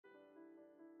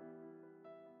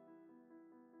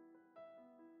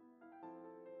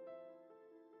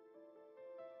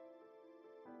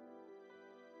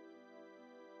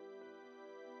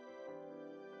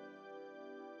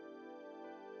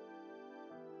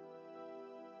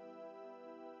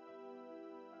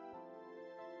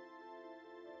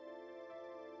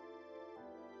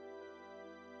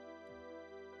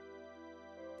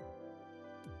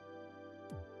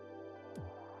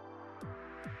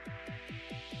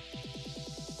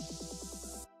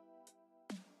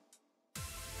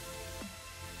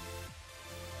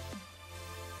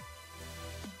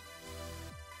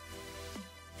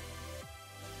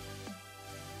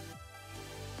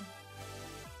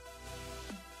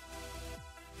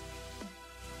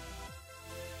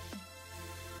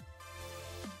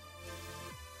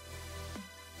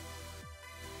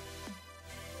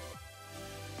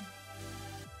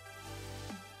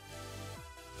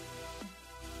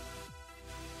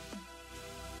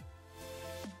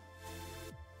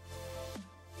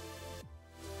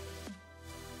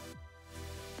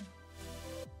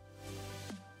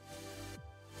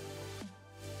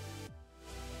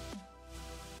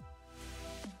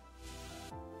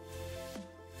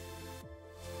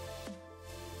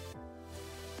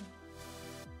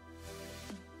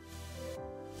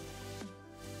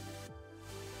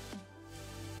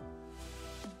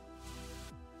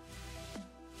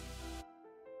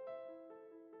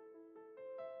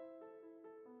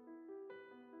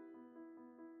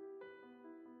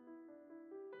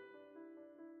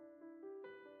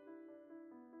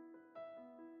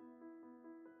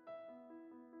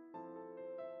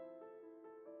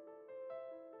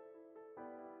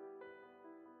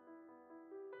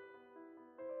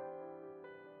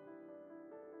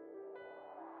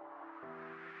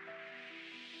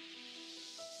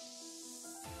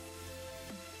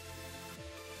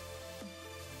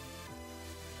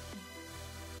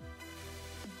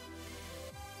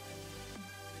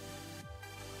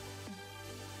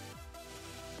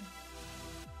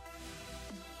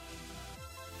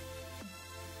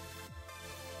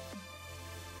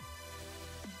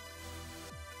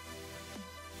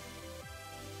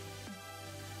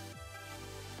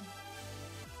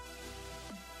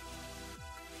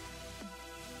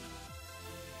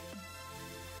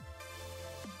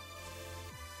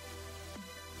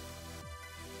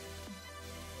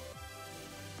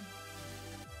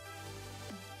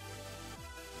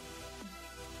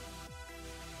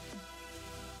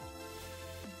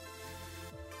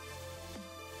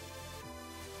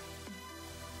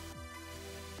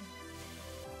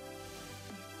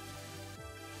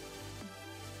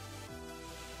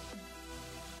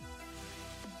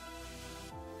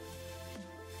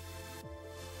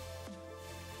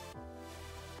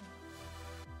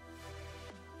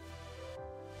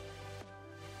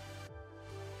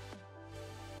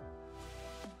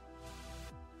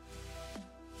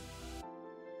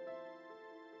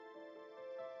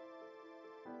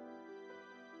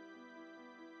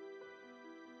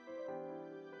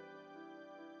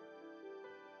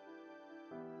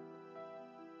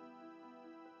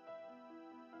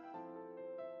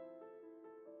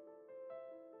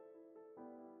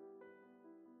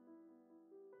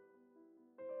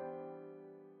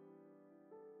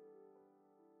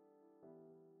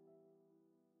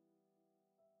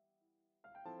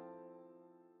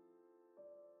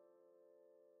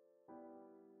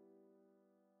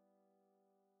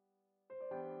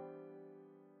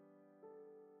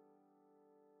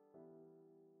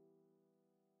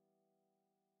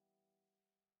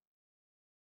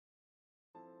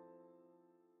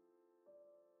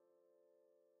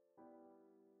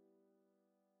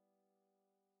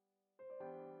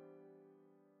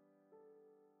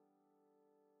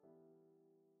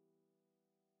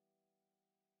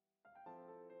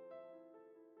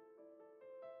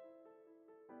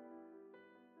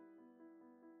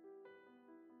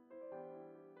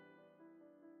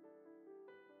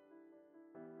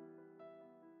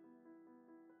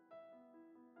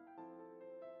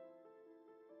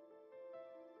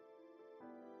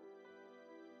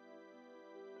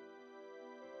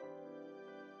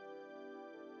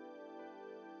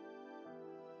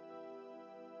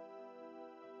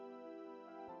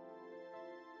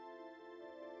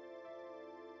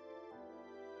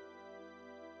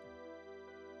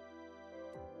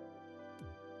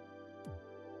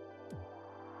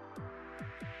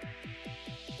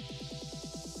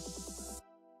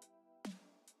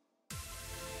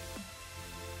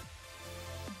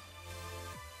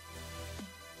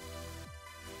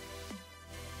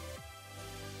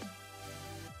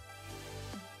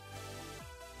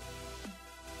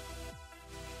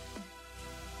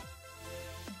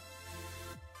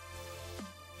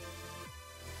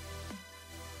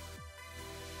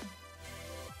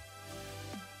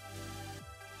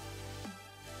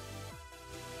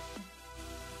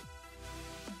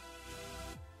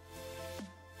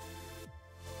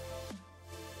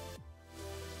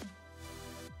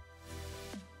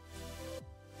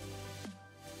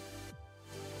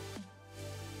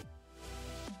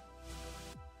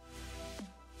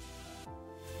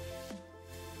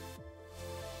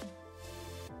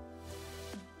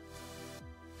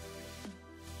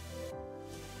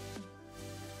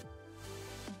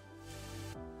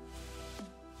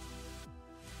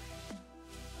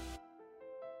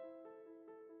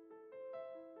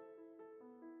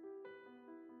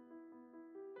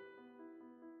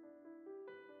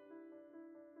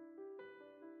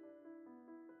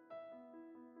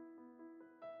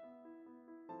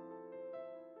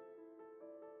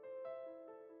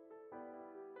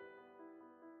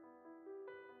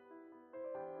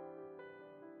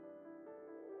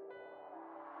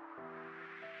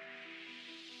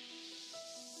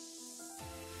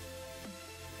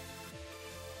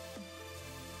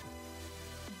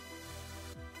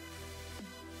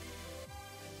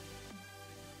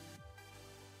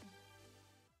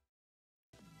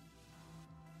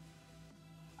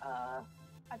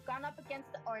up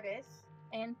against the artist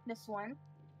and this one.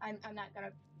 I'm not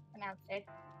gonna pronounce it.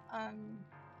 I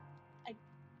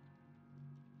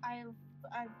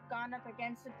I've gone up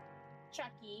against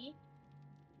Chucky.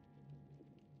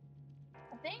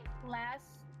 I think last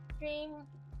stream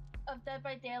of Dead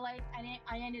by Daylight,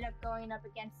 I ended up going up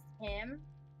against him,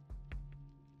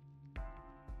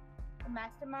 the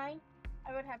mastermind.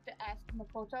 I would have to ask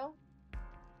Makoto.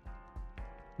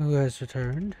 Who has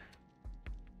returned?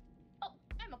 Oh,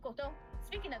 hi Makoto.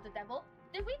 Speaking of the devil,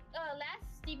 did we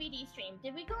last DVD stream?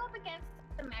 Did we go up against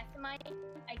the mastermind?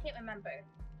 I can't remember.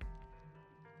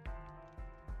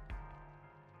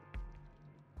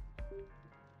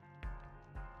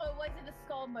 Or was it the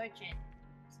Skull Merchant?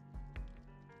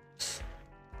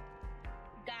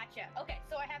 Gotcha. Okay,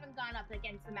 so I haven't gone up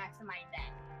against the mastermind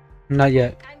then. Not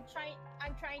yet. I'm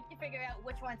trying to figure out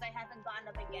which ones I haven't gone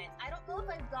up against. I don't know if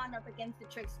I've gone up against the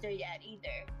Trickster yet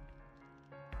either.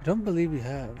 I don't believe you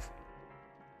have.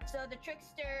 So the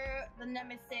Trickster, the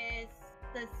Nemesis,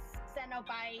 the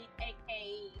Cenobite,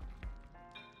 aka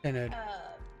Pinhead.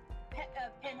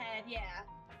 Pinhead, yeah.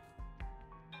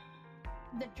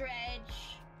 The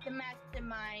Dredge, the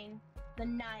Mastermind, the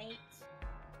Knight,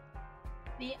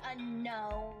 the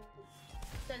Unknown,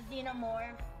 the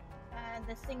Xenomorph,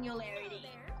 the Singularity.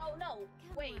 Oh no,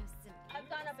 wait. I've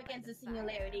gone up against the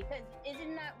Singularity, because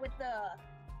isn't that with the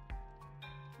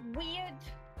weird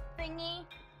thingy?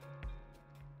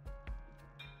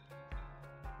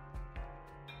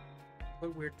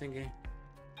 What weird thingy?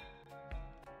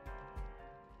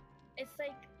 It's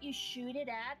like you shoot it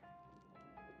at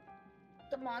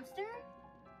the monster.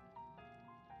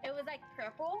 It was like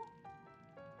purple.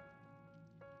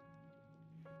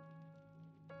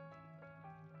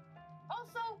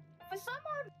 Also, for some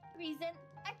odd reason,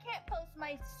 I can't post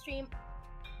my stream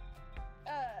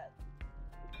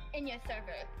in your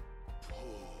server.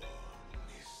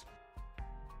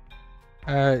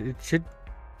 It should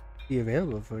be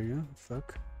available for you.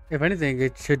 Fuck. If anything,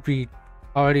 it should be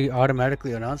already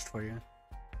automatically announced for you.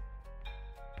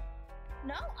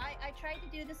 No, I tried to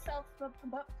do the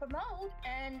self-promote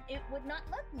and it would not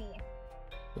let me.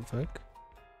 The fuck?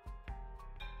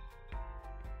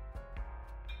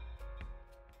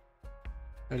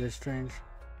 That is strange.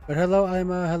 But hello,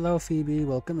 Ima. Hello, Phoebe.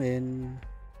 Welcome in.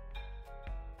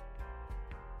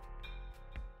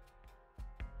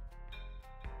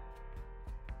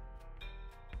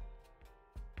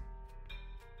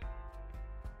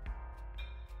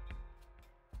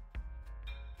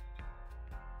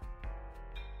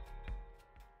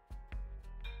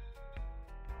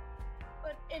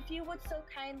 But if you would so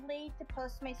kindly to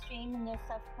post my stream in your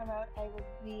self-promote, I would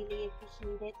really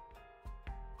appreciate it.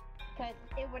 Because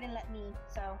it wouldn't let me,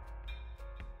 so.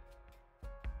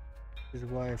 This is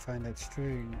why I find that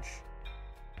strange.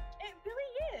 It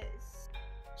really is.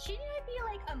 Shouldn't I be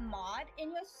like a mod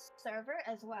in your server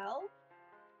as well?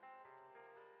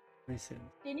 Listen.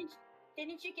 Didn't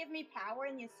you give me power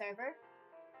in your server?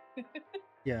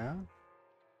 Yeah.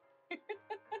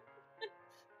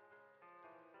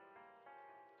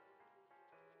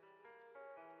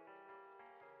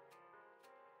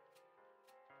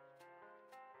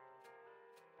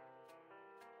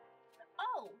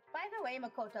 Oh, by the way,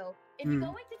 Makoto, if you go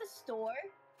into the store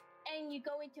and you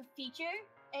go into feature,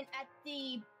 and at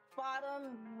the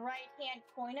bottom right-hand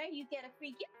corner, you get a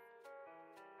free gift.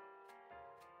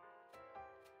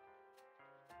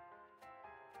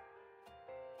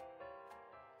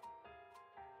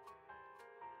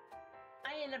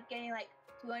 I ended up getting like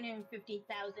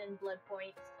 250,000 blood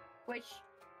points, which,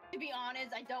 to be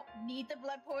honest, I don't need the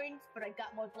blood points, but I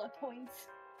got more blood points.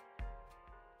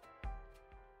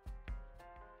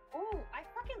 Ooh, I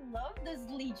fucking love this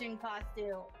Legion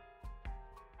costume.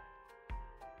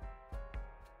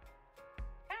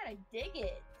 Kinda dig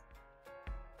it.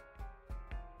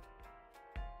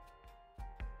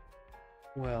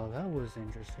 Well, that was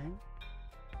interesting.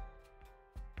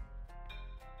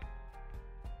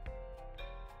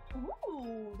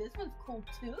 Ooh, this one's cool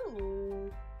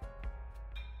too.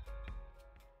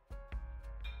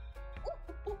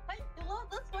 Ooh, I love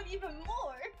this one even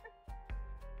more.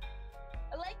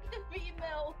 I like the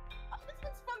female. Oh, this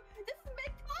one's from. This is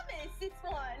Meg Thomas. It's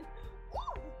one.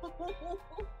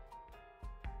 Ooh.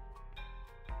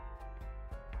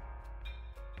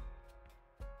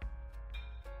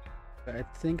 I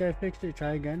think I fixed it.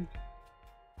 Try again.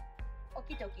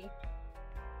 Okie dokie.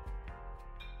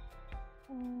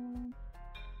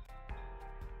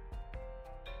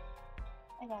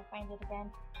 I gotta find it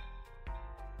again.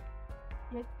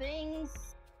 Your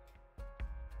things.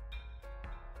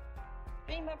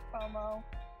 Streamer promo.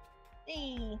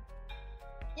 See.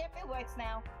 Yep, it works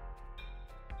now.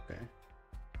 Okay.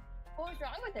 What was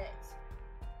wrong with it?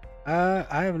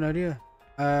 I have no idea.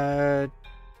 I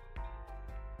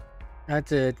had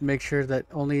to make sure that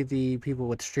only the people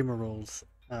with streamer roles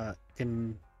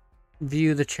can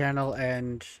view the channel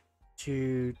and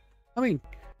to I mean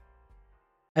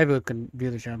everyone can view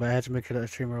the channel, but I had to make sure that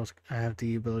streamer roles have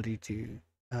the ability to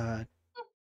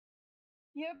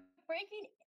You're breaking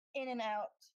in and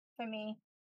out for me.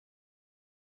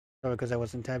 because I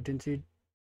wasn't tapped into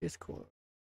Discord.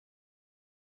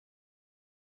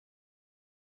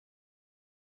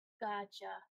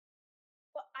 Gotcha.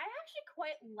 Well, I actually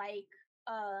quite like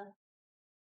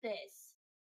this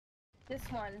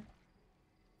one,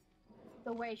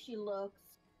 the way she looks.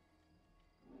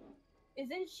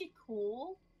 Isn't she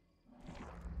cool?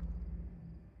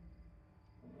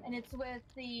 And it's with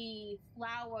the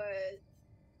flower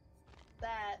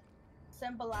that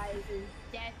symbolizes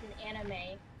death in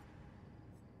anime.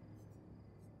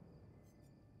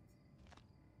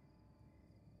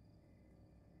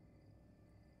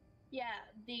 Yeah,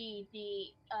 the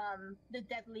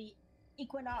deadly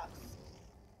equinox.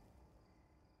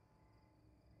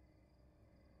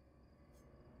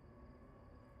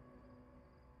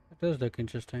 It does look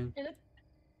interesting. It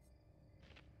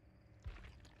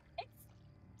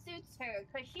suits her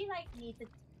because she like needs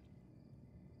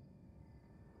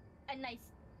a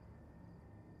nice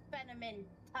feminine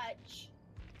touch.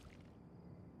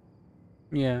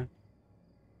 Yeah.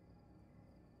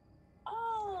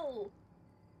 Oh,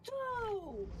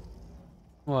 dude!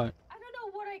 What? I don't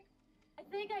know what I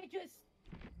think I just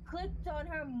clicked on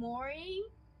her Mori,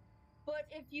 but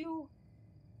if you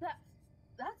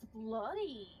that's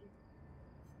bloody.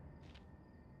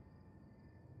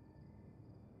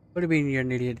 What do you mean you're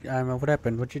an idiot? What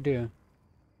happened? What'd you do?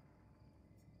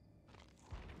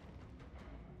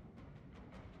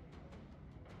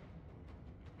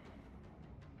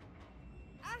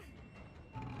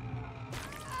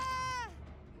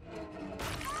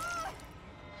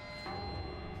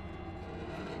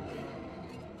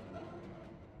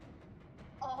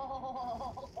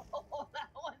 Oh, that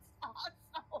was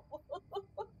awesome.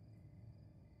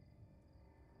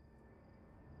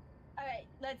 All right,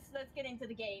 let's get into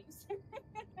the games.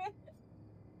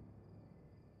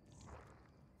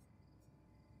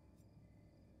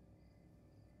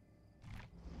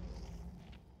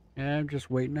 Yeah, I'm just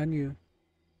waiting on you.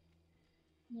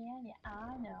 Yeah,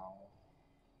 I know.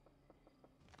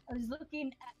 I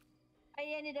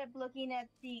ended up looking at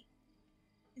the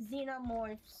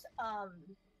Xenomorphs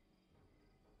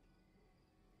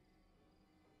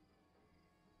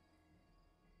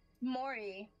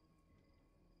Mori.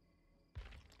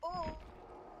 Oh,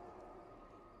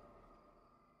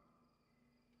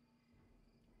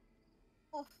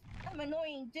 I'm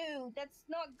annoying dude. That's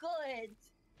not good.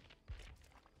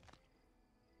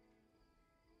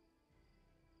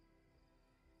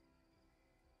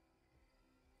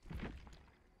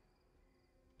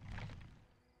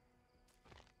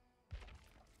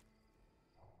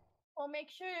 Well, make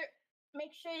sure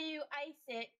you ice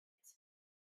it.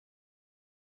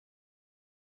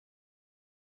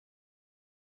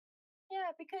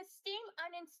 Yeah, because Steam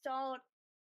uninstalled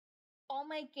all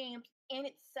my games in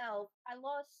itself. I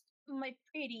lost my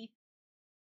pretty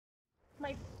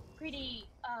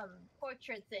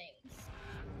portrait things.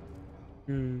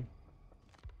 Hmm.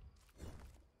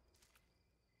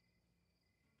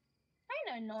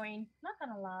 Kinda annoying, not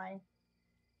gonna lie.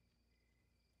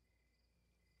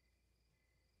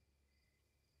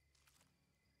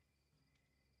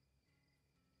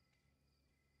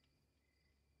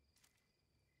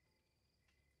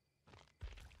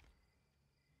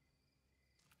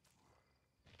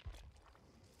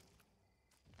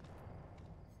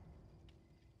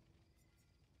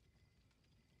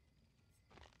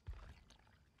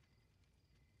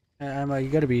 You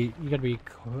gotta be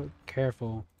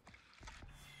careful.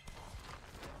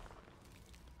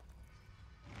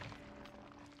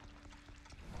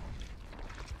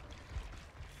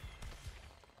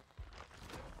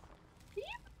 Do you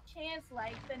chance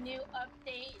like the new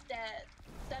update that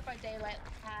Dead by Daylight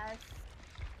has?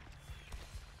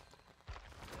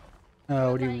 Oh,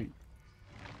 Where what do you like mean?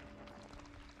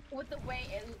 with the way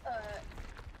it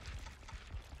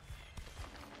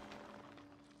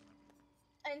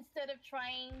instead of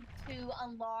trying to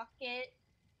unlock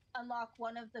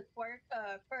one of the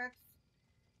perks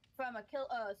from a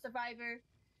survivor,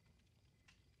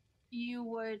 you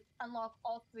would unlock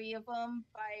all three of them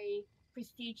by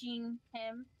prestiging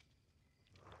him.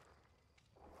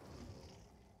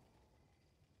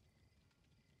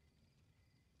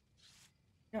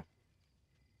 Yeah.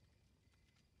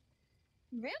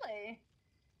 Really?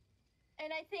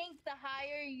 And I think the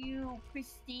higher you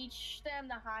prestige them,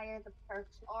 the higher the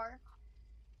perks are.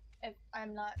 If I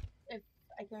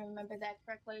can remember that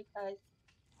correctly, because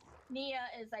Nia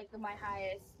is like my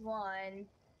highest one,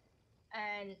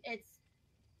 and it's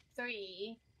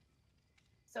 3.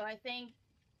 So I think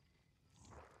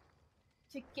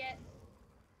to get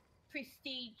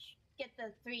prestige, get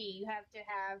the 3, you have to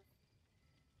have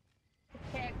the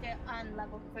character on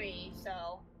level 3.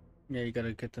 So Yeah, you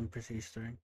gotta get them prestige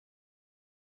 3.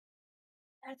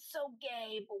 that's so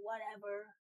gay, but whatever.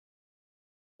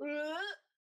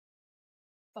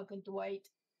 Fucking Dwight.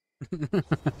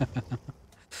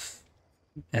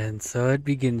 And so it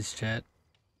begins, chat.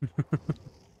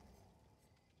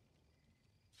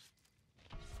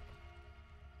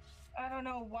 I don't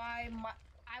know why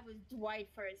I was Dwight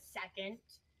for a second.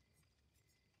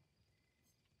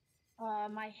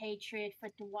 My hatred for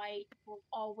Dwight will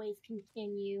always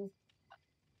continue.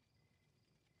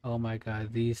 Oh my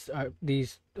god, these.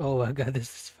 Oh my god, this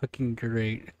is fucking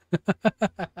great.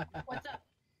 What's up?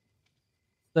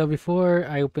 So before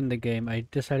I opened the game, I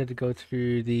decided to go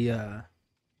through the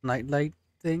nightlight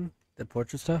thing, the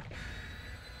portrait stuff.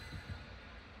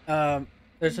 There's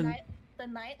The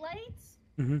night lights?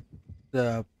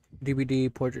 the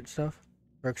DVD portrait stuff,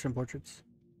 correction portraits.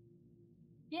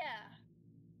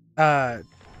 Yeah.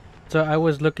 So I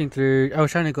was looking through. I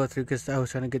was trying to go through because I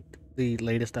was trying to get the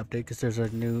latest update because there's a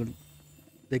new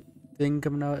big thing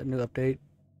coming out, a new update.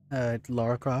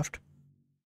 Lara Croft.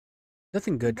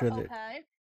 Nothing good with it. Okay.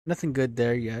 Nothing good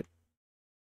there yet.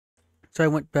 So I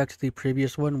went back to the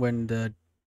previous one when the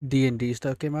D&D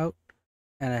stuff came out,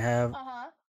 and I have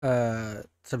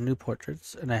some new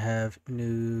portraits, and I have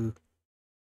new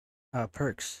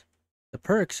perks. The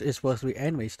perks is supposed to be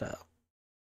anime style,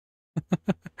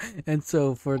 and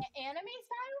so for anime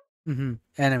style.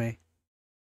 Anime,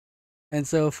 and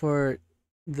so for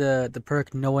the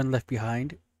perk "No One Left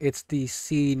Behind," it's the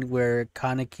scene where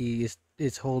Kaneki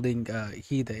is holding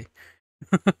Hide.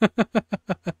 Oh,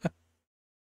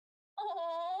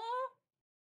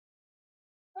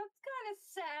 that's kind of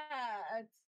sad.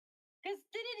 Cause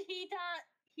didn't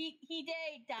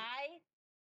Hide die?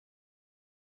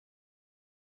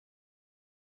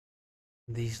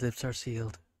 These lips are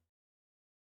sealed.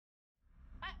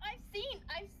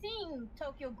 I've seen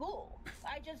Tokyo Ghoul.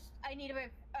 I need a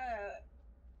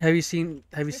Have you seen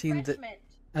the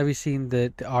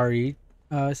RE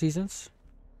seasons?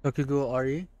 Tokyo Ghoul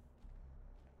RE?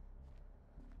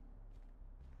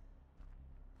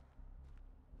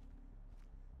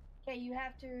 Okay, you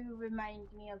have to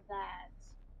remind me of that.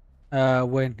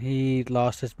 When he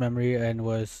lost his memory and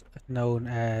was known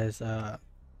as what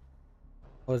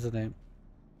was the name?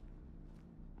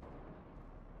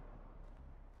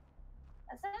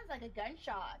 That sounds like a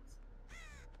gunshot.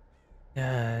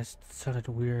 Yeah, it sounded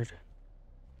weird.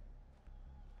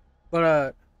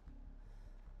 But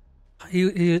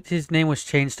his name was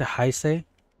changed to Heisei.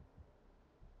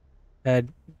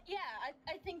 And yeah,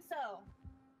 I think so.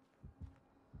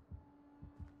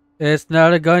 it's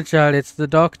not a gunshot, it's the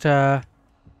doctor.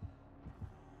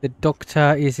 The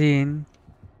doctor is in.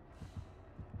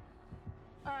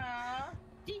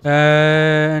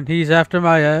 And he's after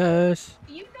my ass.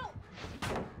 You know,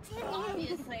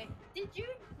 obviously, did you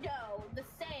know the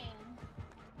saying,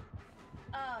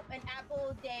 an apple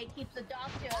a day keeps the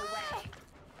doctor away?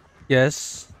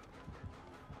 Yes.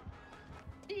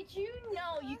 Did you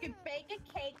know you could bake a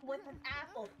cake with an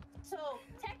apple? So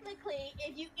technically,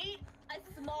 if you eat a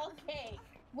small cake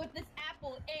with this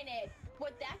apple in it,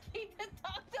 would that keep the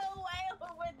doctor away, or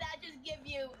would that just give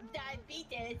you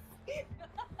diabetes?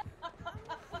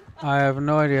 I have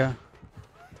no idea.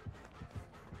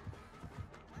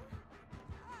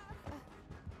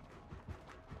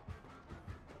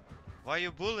 Why you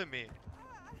bullying me?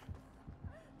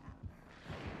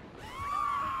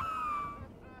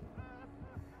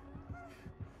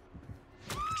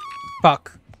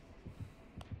 Fuck.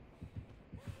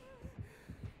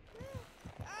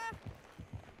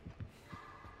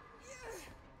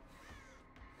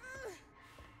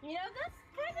 You know, that's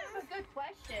kind of a good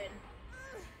question.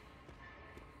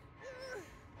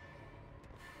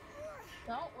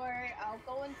 Don't worry, I'll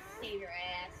go and save your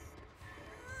ass.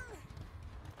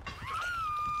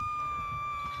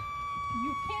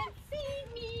 You can't see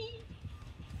me.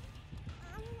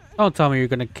 Don't tell me you're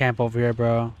gonna camp over here,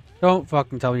 bro. Don't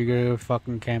fucking tell me you're gonna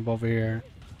fucking camp over here.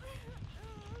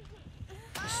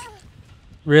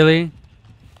 Really?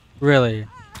 Really?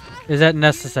 Is that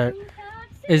necessary?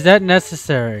 Is that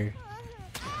necessary?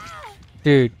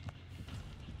 Dude.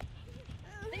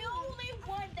 The only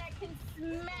one that can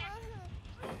smack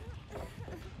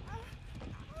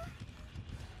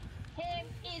him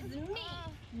is me.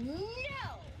 No!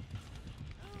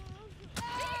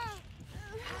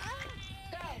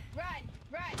 Go! Run!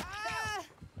 Run! Go!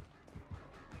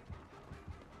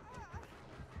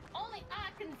 Only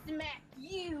I can smack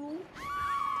you!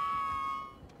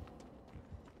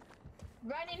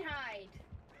 Run and hide.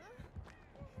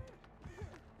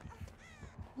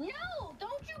 No!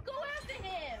 Don't you go after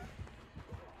him!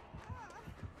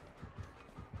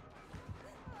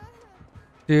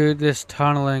 Dude, this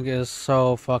tunneling is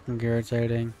so fucking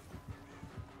irritating.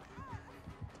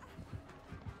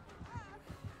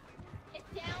 It's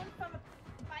down from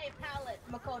by a pallet,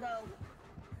 Makoto.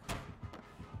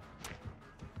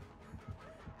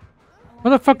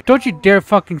 Motherfucker, don't you dare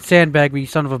fucking sandbag me, you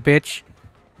son of a bitch.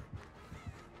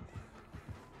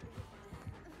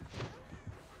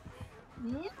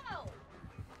 No!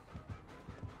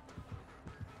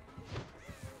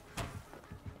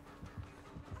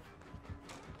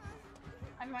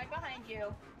 I'm right behind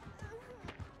you.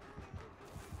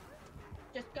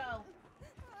 Just go.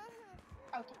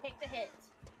 Oh, take the hit.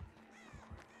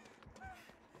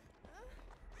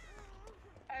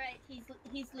 Alright,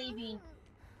 he's leaving.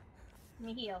 Let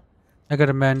me heal. I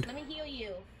gotta mend. Let me heal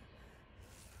you.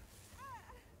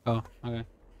 Oh, okay. I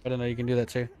didn't know you can do that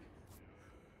too.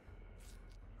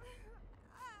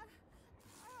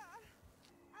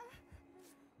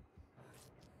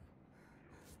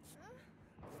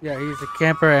 Yeah, he's a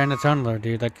camper and a tunneler,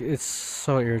 dude. Like, it's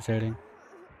so irritating.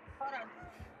 Hold on.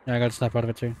 Yeah, I gotta snap out of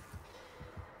it too.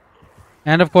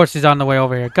 And of course he's on the way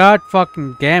over here. God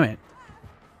fucking damn it.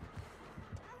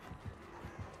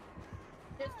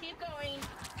 Just keep going.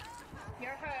 You're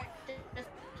hurt. Just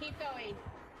keep going.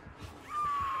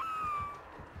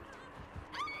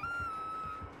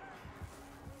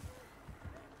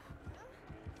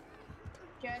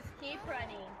 Just keep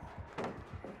running.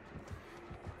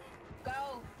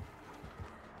 Go.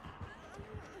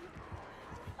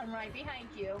 I'm right behind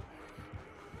you.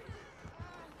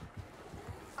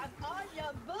 I'm on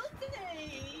your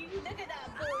booty. Look at that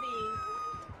booty.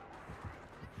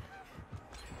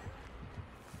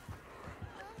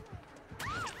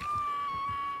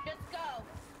 Just go.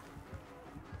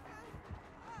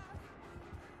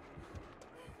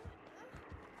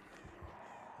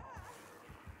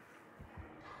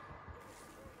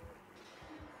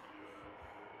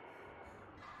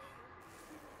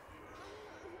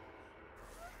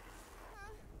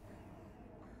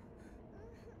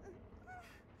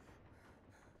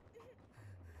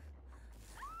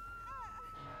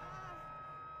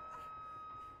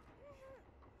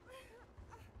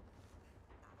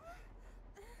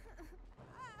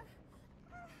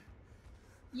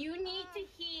 You need to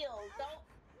heal. Don't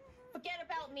forget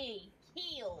about me.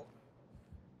 Heal.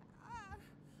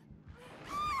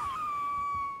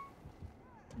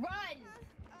 Run.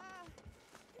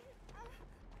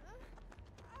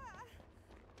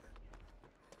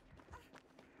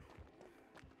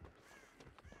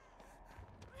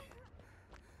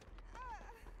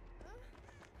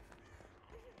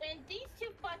 And these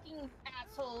two fucking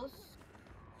assholes.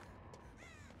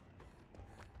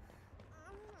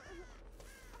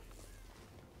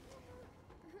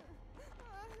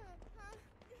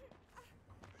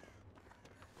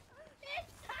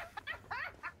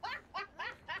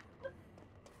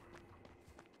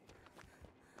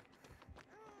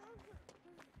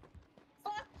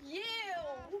 Fuck you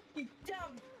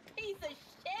dumb piece of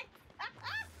shit! That's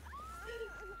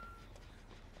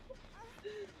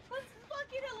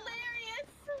fucking hilarious!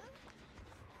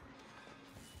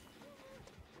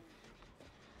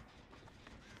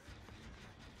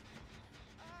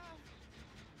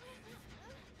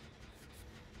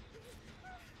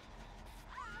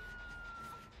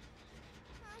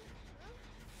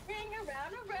 Ring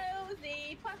around a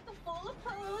rosy, pocket full of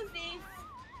posies.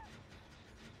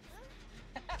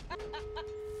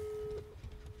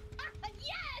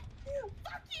 Yes!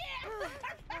 Fuck yeah!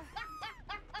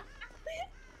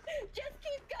 Just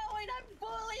keep going, I'm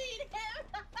bullying him!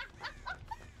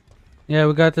 Yeah,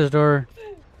 we got this door.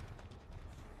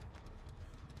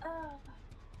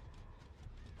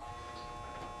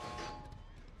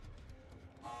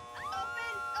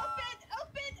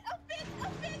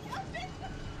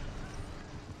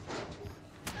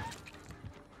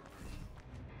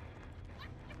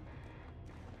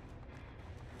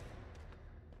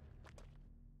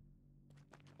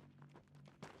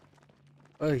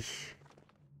 Open! Oy.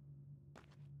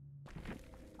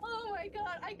 Oh my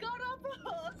god, I got off a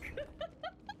hook!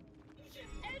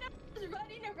 And I was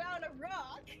running around a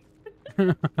rock!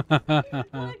 Oh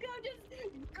my god, just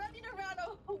running around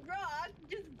a rock,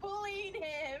 just bullying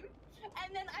him!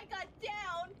 And then I got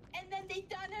down, and then they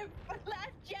done it for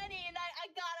last Jenny, and I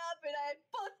got up and I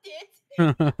booked it!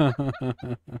 That's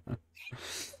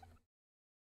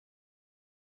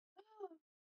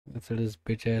what this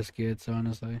bitch ass gets,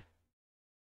 honestly.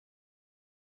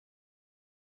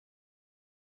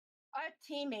 Our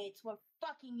teammates were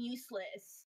fucking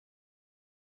useless.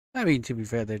 I mean, to be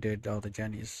fair, they did all the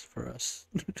Jennies for us.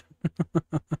 Beside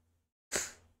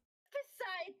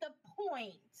the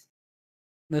point.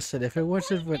 Listen, if The it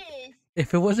wasn't for point is,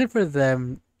 if it wasn't for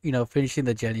them, you know, finishing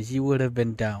the Jennies, you would have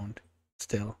been downed.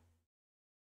 Still.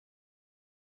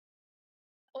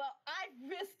 well, I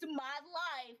risked my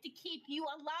life to keep you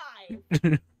alive.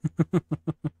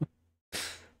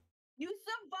 You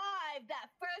survived that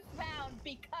first round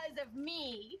because of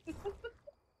me.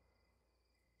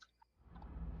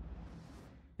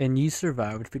 And you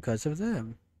survived because of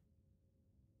them.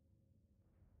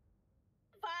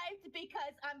 Survived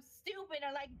because I'm stupid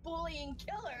and like bullying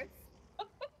killers.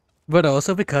 But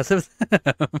also because of them.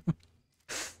 And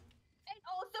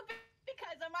also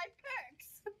because of my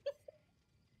perks.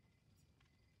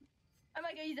 I'm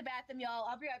gonna go use the bathroom, y'all.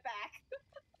 I'll be right back.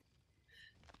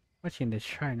 Watching the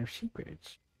Shrine of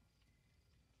Secrets.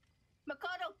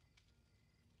 Makoto,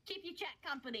 keep your chat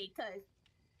company, cause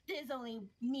there's only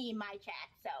me in my chat,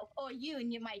 so or you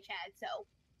in my chat, so.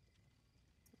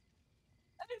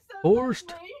 I'm so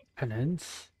Forced lonely.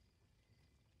 penance.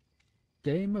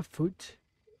 Game of foot.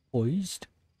 Poised.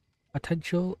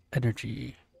 Potential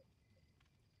energy.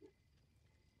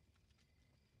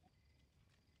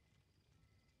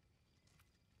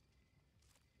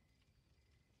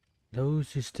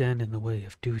 Those who stand in the way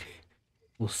of duty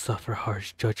will suffer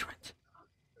harsh judgment.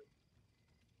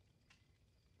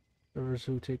 Servers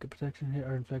who take a protection hit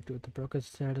are infected with the broken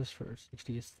status for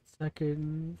 60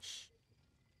 seconds.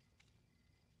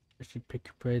 First you pick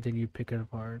your prey, then you pick it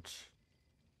apart.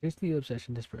 Here's the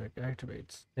obsession this perk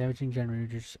activates. Damaging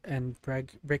generators and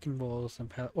breaking walls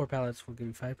and or pallets will give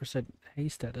you 5%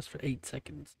 haste status for 8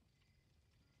 seconds.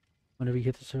 Whenever you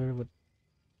hit the server with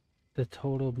the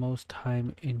total most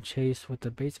time in chase with the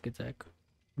basic attack,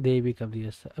 they become the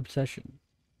obsession.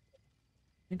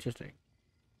 Interesting.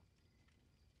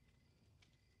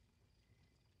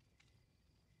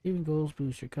 Even goals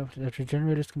boost your confidence. After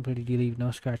generators completed, you leave no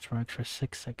scratch marks for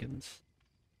 6 seconds.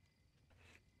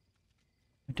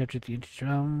 Adapted the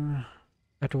drum.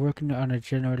 After working on a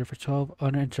generator for 12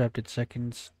 uninterrupted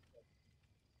seconds,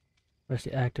 press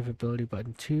the active ability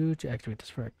button 2 to activate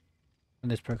this perk. When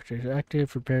this perk is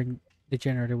active, repairing the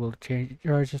generator will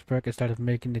charge this perk instead of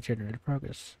making the generator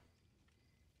progress.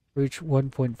 Reach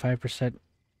 1.5%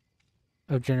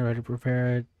 of generator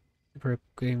repaired, the perk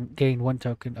gain 1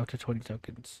 token up to 20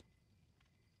 tokens.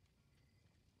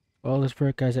 While this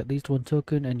perk has at least 1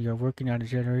 token and you're working on a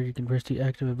generator, you can press the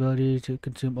active ability to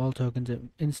consume all tokens and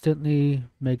instantly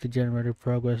make the generator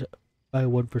progress by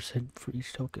 1% for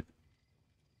each token.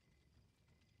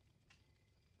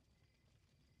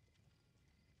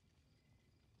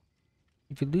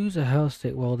 If you lose a health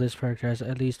state while this perk has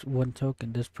at least 1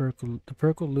 token, the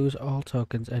perk will lose all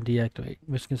tokens and deactivate.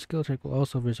 Missing a skill check will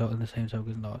also result in the same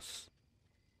token loss.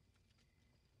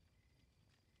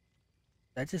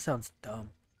 That just sounds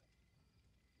dumb.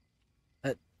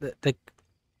 That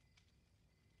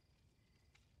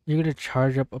you're gonna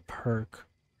charge up a perk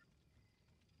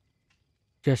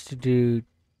just to do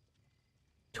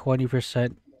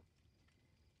 20%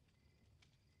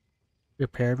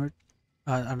 repair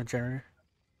on a generator.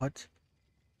 What?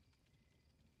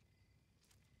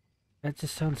 That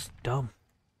just sounds dumb.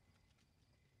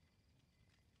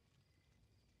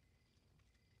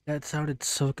 That sounded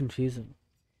so confusing.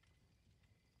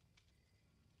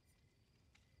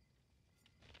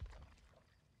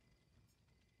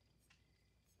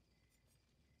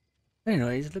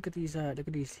 Anyways, look at these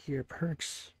here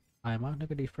perks.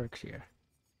 Look at these perks here.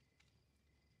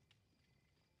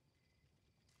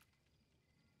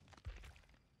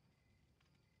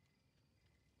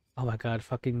 Oh my god,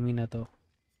 fucking Minato.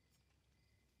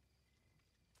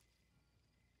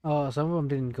 Oh, some of them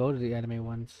didn't go to the anime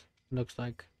ones. Looks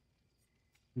like.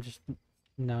 I'm just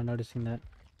now noticing that.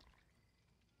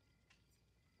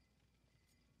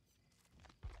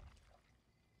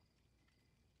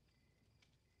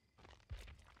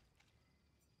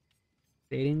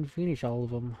 They didn't finish all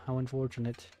of them. How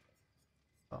unfortunate.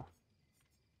 Oh.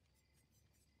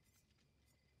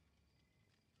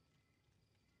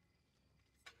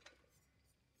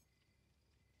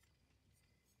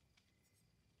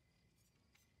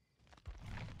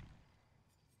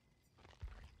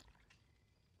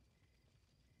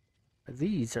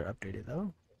 These are updated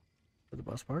though, for the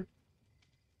most part.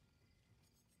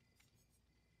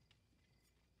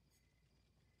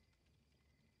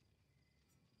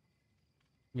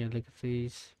 Yeah, look at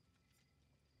these.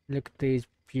 Look at these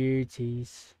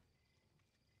beauties.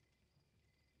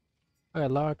 Oh, yeah,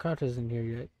 Lara Croft isn't here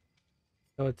yet.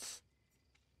 So it's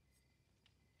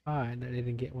fine that I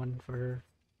didn't get one for her.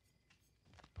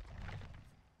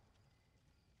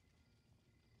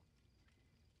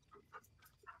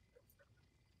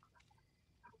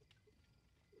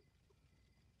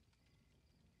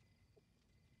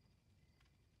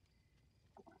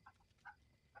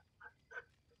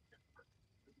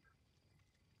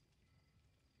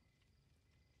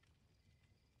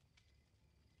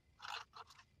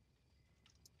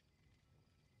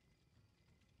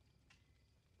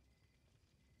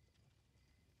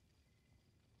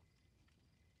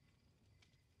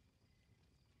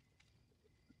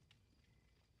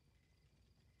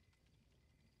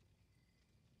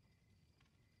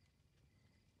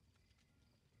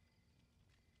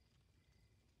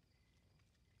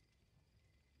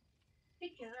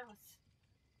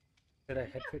 Should I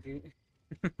headset you?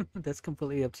 That's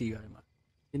completely up to you, Emma.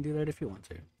 You can do that if you want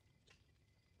to.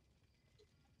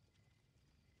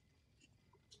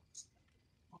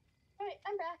 Alright,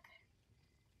 I'm back.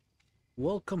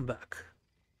 Welcome back.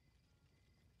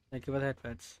 Thank you for the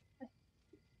headphones.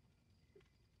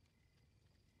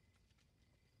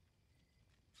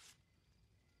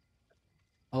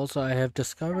 Also, I have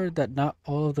discovered that not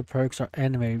all of the perks are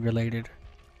anime related.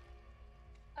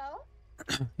 Oh?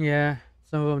 Yeah,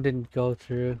 some of them didn't go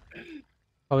through.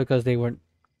 Probably because they weren't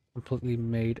completely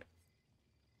made.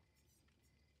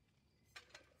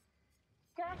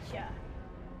 Gotcha.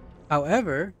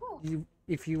 However, Ooh.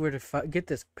 if you were to get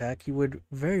this pack, you would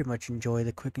very much enjoy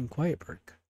the quick and quiet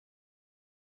perk.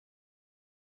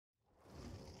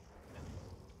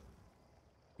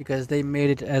 Because they made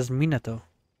it as Minato.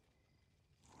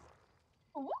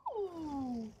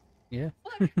 Ooh. Yeah.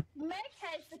 Look, Meg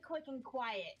has the quick and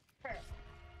quiet perk.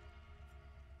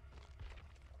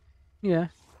 Yeah.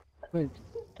 But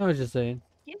I was just saying.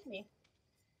 Excuse me.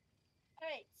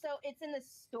 Alright, so it's in the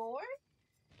store?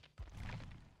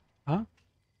 Huh?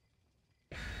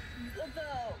 The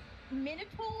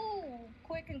Minato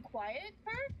quick and quiet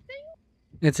perk thing?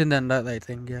 It's in that nightlight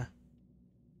thing, yeah.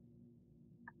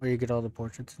 Where you get all the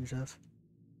portraits and stuff.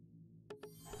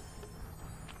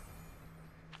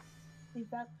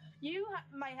 You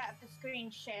might have to screen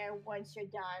share once you're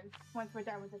done. Once we're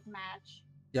done with this match.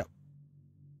 Yep.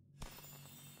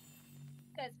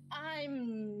 Because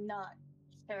I'm not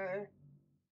sure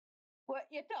what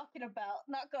you're talking about.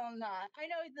 Not gonna lie. I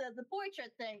know the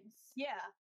portrait things. Yeah.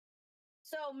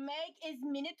 So Meg is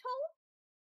Minato?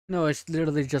 No, it's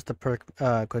literally just the perk,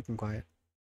 quick and quiet.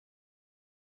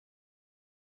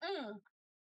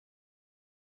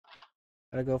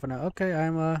 Gotta go for now. Okay,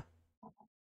 I'm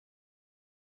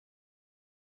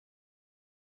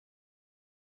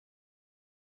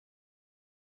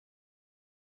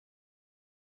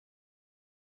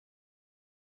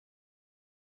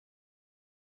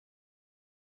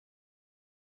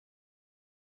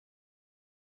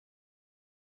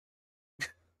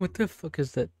What the fuck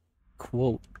is that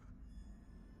quote?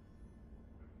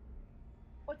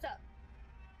 What's up?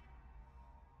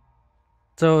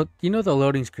 So, you know the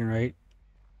loading screen, right?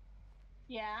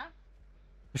 Yeah.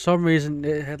 For some reason,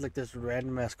 it had like this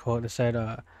random ass quote that said,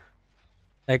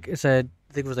 like it said,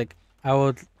 I think it was like, I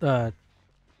would,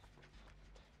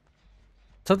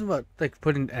 something about like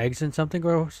putting eggs in something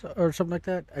or something like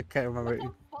that. I can't remember.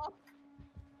 What the fuck?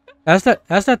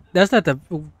 That's not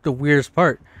the weirdest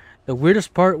part. The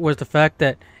weirdest part was the fact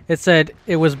that it said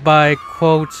it was by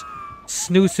quote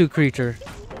snoosu creature.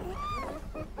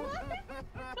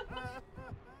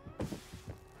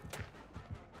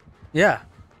 Yeah.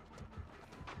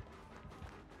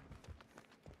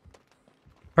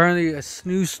 Apparently, a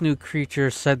snoo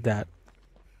creature said that.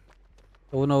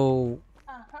 Don't know.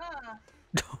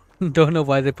 Uh-huh. Don't know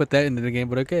why they put that into the game,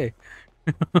 but okay.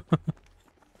 It's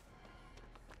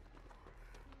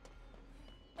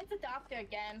a doctor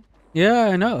again. Yeah,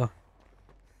 I know.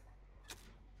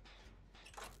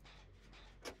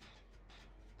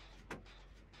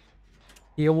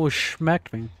 He almost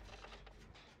smacked me.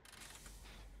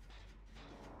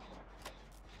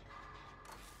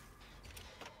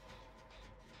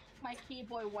 My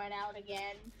keyboard went out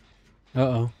again.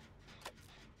 Uh-oh.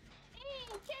 Hey,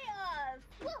 Chaos!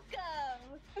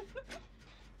 Welcome!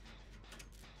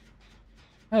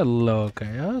 Hello,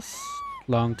 Chaos.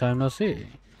 Long time no see.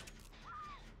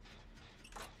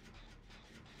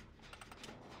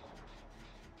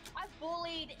 I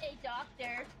bullied a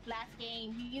doctor last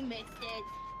game. You missed it.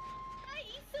 Hi,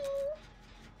 Isu!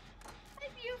 Hi,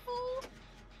 beautiful!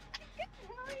 I'm good.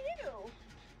 How are you?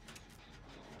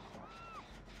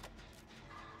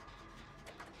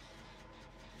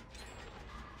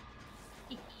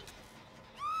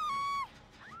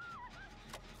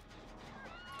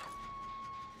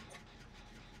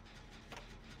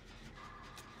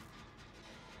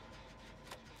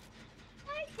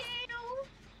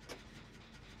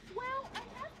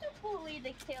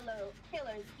 the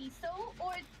killers, Iso,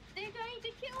 or they're going to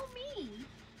kill me.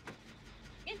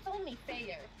 It's only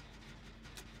fair.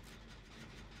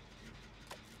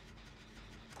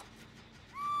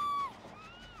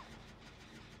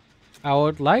 I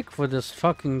would like for this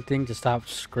fucking thing to stop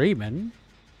screaming.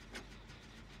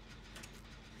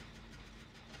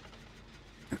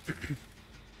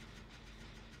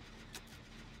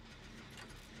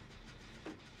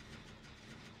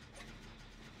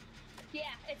 Yeah,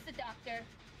 it's the doctor.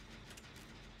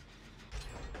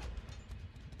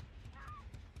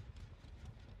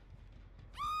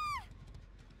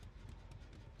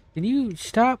 Can you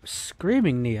stop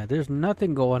screaming, Nia? There's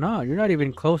nothing going on. You're not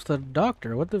even close to the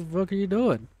doctor. What the fuck are you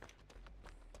doing?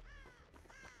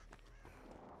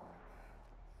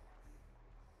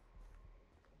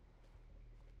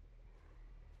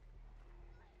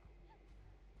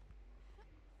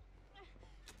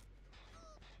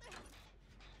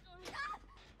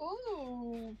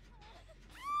 Ooh.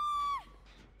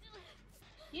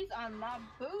 He's on my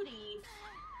booty.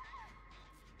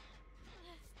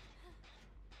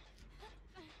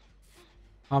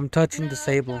 I'm touching No,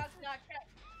 disable. Doc's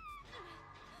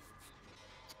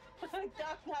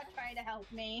not trying to help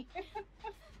me.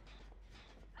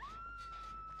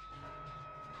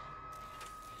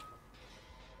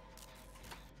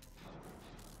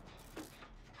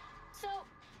 So,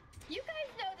 you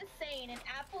guys know the saying, an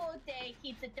apple a day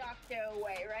keeps a doctor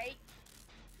away, right?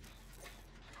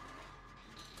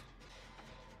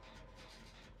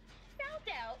 Found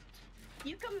out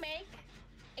you can make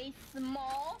a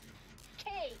small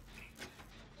cake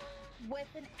with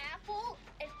an apple,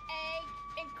 an egg,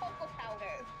 and cocoa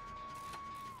powder.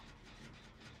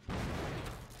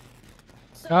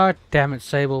 So, God damn it,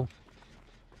 Sable.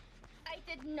 I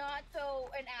did not throw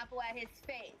an apple at his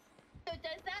face. So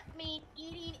does that mean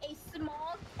eating a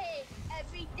small cake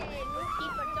every day will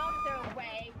keep a doctor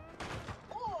away,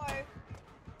 or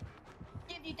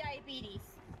give you diabetes?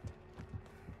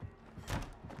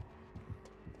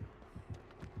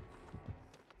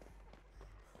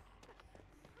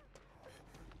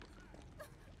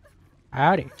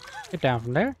 Howdy. Get down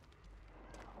from there.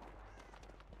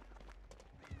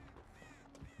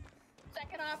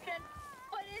 Second option,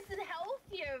 but it's a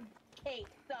healthier cake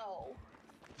though.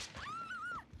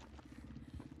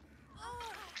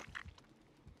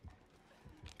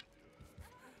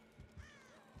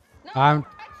 No, I'm-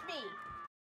 don't touch me.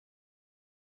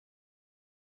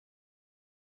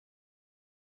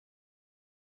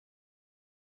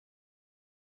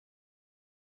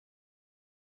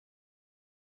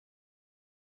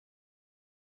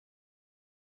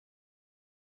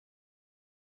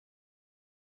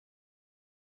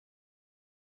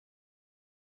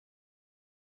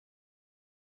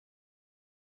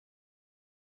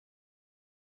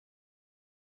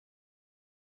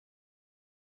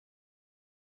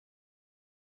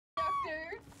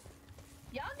 Doctor,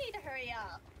 y'all need to hurry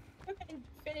up and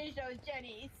finish those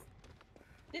jennies.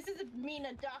 This is mean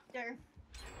a doctor.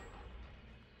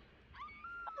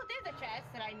 Oh, there's a chest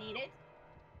that I needed.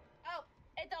 Oh,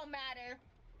 it don't matter.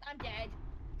 I'm dead.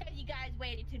 Because you guys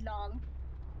waited too long.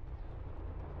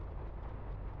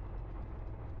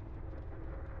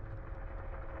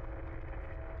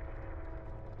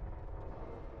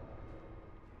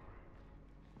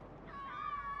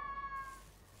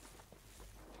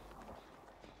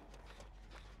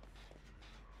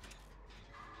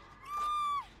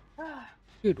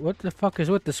 Dude, what the fuck is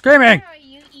with the screaming? How are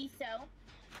you, Eso?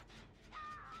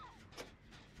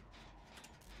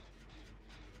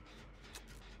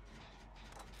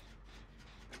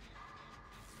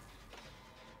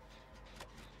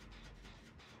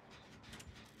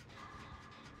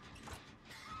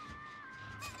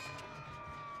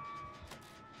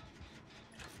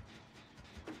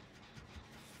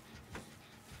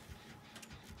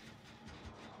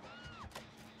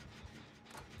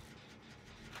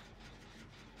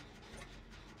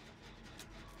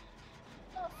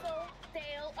 Also,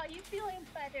 Dale, are you feeling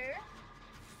better?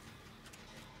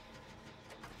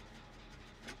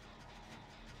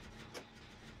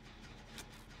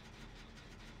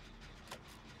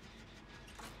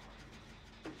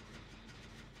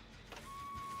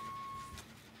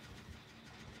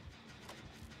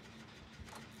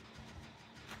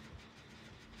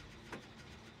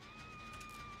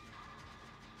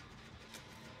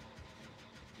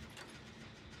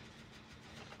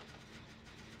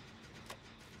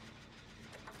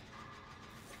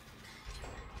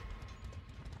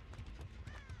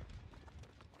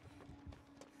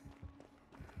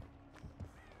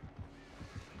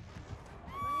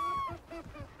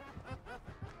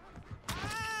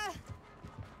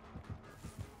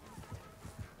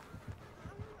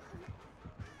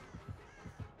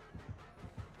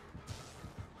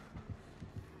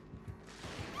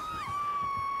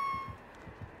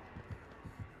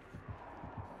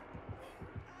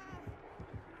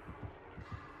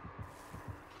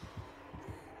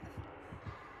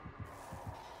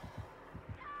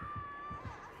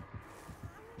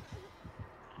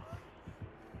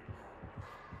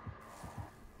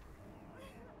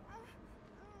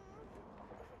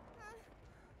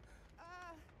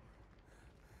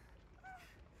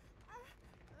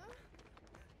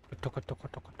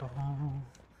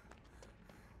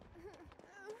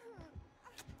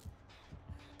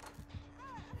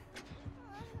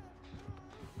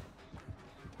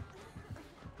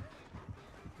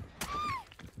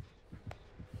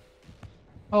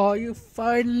 Oh, you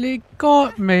finally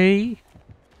got me!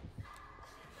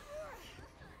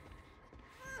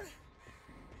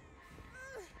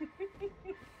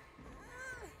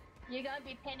 You're gonna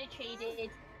be penetrated.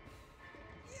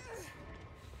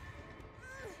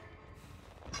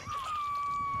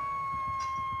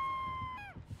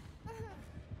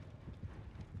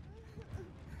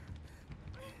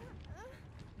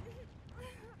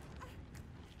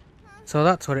 So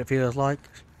that's what it feels like.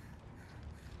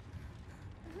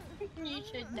 You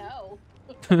should know.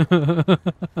 I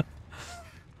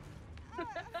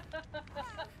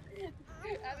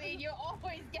mean, you're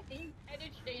always getting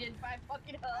penetrated by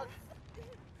fucking hooks.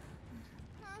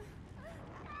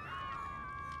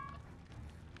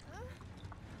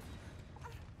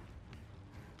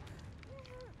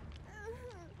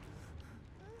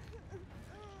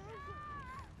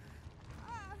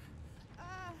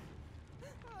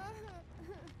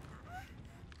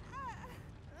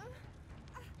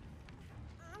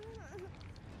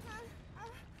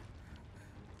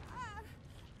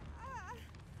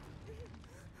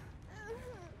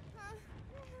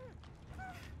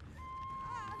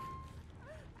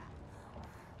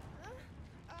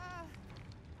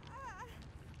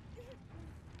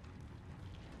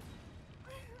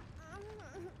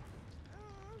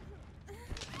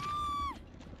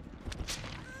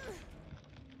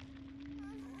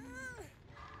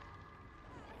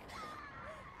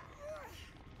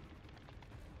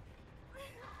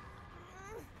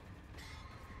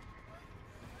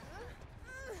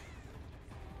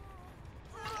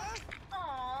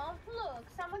 Aw, look,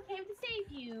 someone came to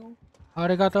save you.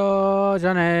 Arigato,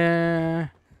 Johnny.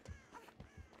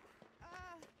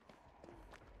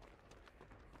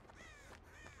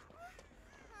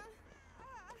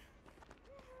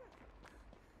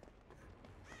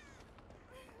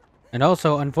 And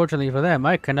also, unfortunately for them,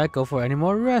 I cannot go for any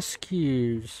more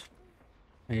rescues.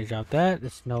 Let me drop that.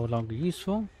 It's no longer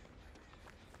useful.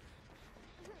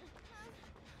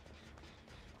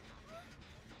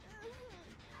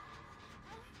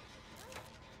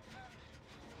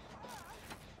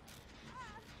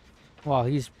 Well,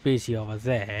 he's busy over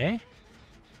there.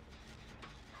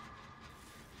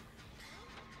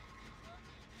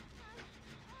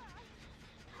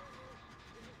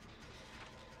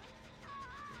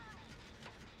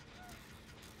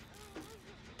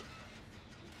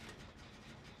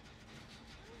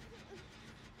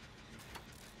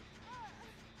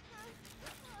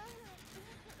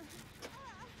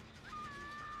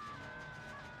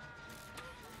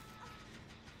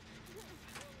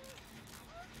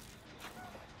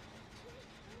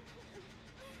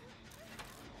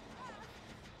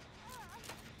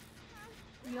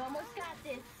 You almost got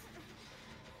this.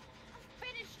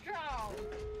 Finish strong.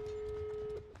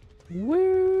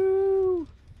 Woo!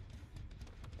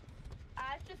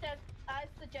 I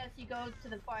suggest you go to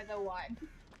the farther one.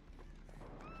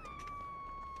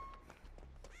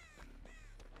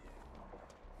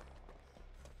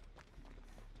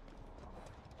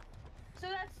 So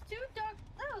that's two dark.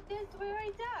 Oh, there's where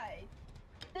I died.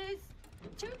 There's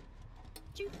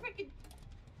two freaking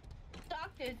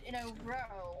doctors in a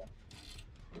row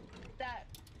that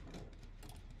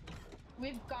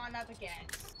we've gone up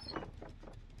against.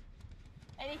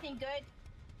 Anything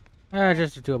good?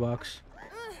 Just a toolbox.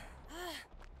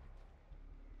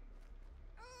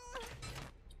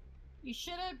 You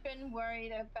should have been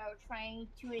worried about trying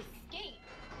to escape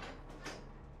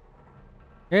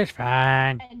It's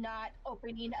fine. and not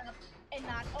opening up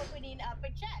a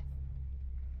chest.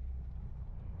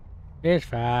 It's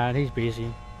fine. He's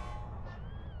busy.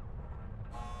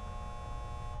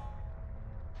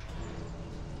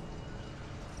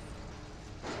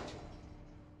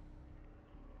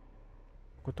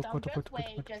 Don't just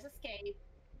wait, just escape.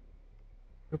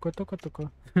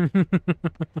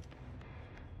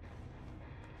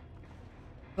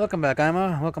 Welcome back,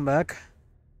 Ima. Welcome back.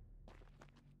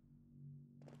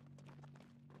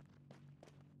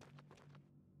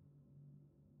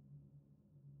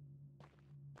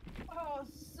 Oh,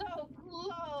 so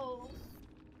close.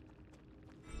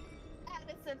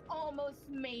 Addison almost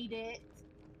made it.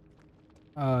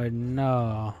 Oh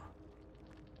no.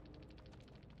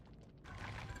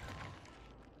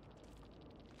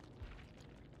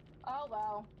 Oh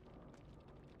well.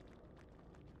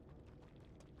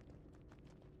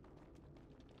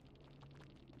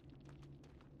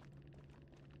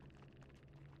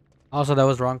 Also, that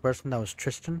was the wrong person. That was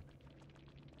Tristan.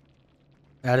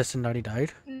 Addison already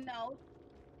died. No,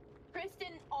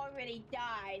 already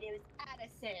died. It was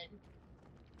Addison.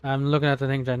 I'm looking at the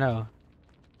things I know.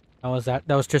 That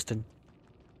was Tristan.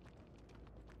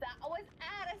 That was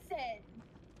Addison.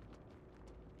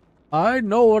 I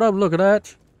know what I'm looking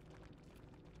at.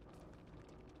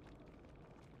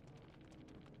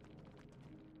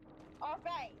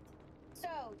 Alright. So,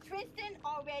 Tristan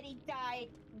already died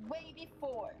way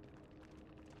before.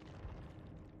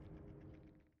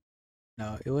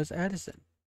 No, it was Addison.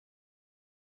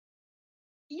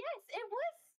 Yes, it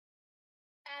was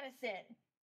Addison.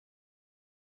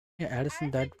 Yeah, Addison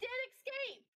died. Addison did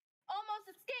escape. Almost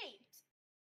escaped.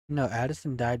 No,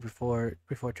 Addison died before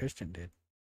Tristan did.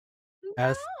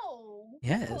 No.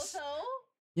 Yes. Toto.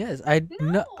 Yes,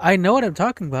 No. I know what I'm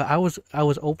talking about. I was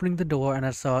opening the door and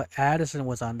I saw Addison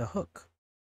was on the hook.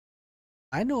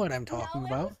 I know what I'm talking No,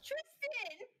 about. it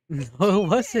was Tristan. No, it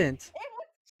wasn't. It was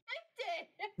Tristan.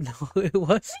 No, it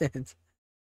wasn't.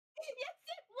 Yes,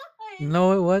 it was.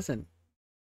 No, it wasn't.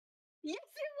 Yes,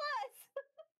 it was.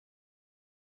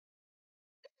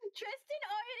 Tristan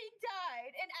already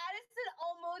died, and Addison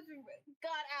almost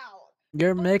got out.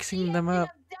 You're But mixing she them ended up.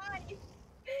 dying.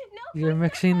 No, You're I'm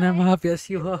mixing not. them up. Yes,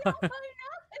 you No, are. I'm not.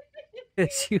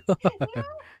 Yes, you No, are. no, I'm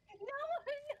not.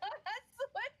 That's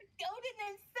what Godin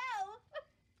himself.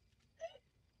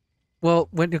 Well,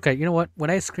 okay, you know what? When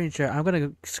I screen share, I'm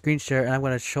gonna screen share and I'm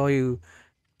gonna show you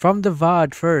from the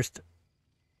VOD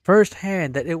first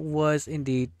hand that it was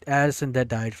indeed Addison that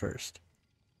died first.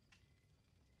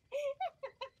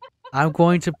 I'm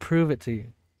going to prove it to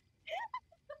you.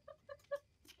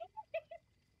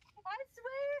 I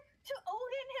swear to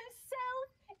Odin himself,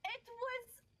 it was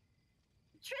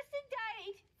Tristan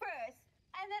died first,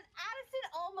 and then Addison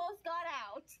almost got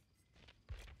out.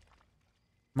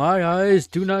 My eyes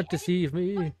do not deceive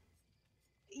me.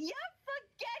 You're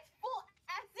forgetful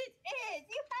as it is.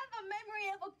 You have a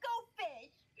memory of a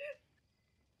goldfish.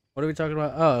 What are we talking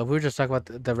about? Oh, we were just talking about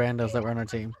the randos that were on our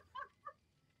team.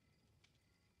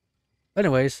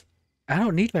 Anyways, I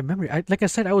don't need my memory. Like I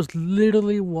said, I was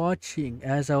literally watching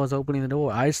as I was opening the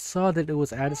door. I saw that it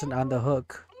was Addison on the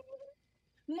hook.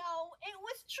 No, it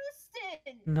was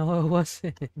Tristan. No, it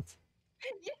wasn't. Yes,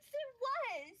 it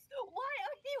was. Why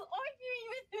are you arguing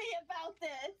with me about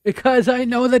this? Because I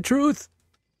know the truth.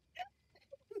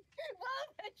 Well,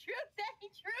 the truth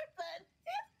ain't truthless.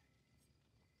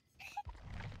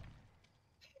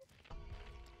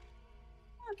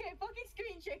 Okay, fucking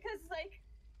screen share, cause like,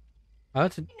 I'll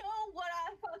have to, you know what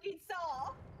I fucking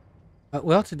saw.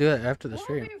 we'll have to do that after the We'll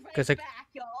stream. be right Because back,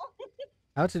 y'all.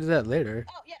 I'll have to do that later.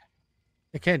 Oh yeah.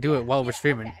 I can't do it while we're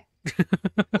streaming.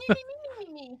 Okay.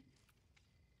 Me.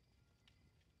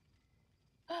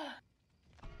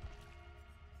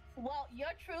 Well, your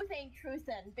truth ain't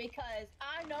truthin' because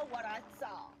I know what I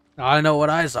saw. I know what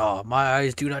I saw. My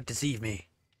eyes do not deceive me.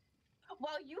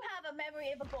 Well, you have a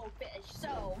memory of a goldfish,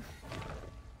 so.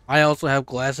 I also have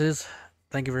glasses.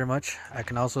 Thank you very much. I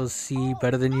can also see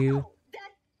better than you.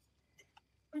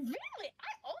 Really?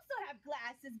 I also have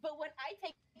glasses, but when I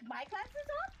take my glasses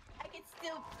off, I can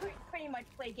still pretty much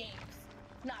play games,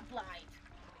 not blind.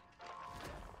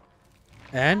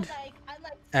 And Unlike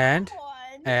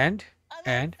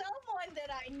someone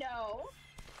that I know.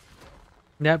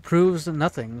 that proves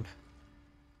nothing.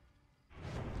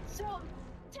 So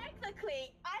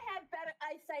technically, I have better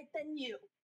eyesight than you.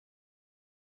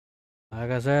 Like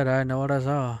I said, I know what I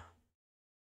saw.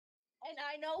 And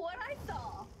I know what I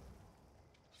saw.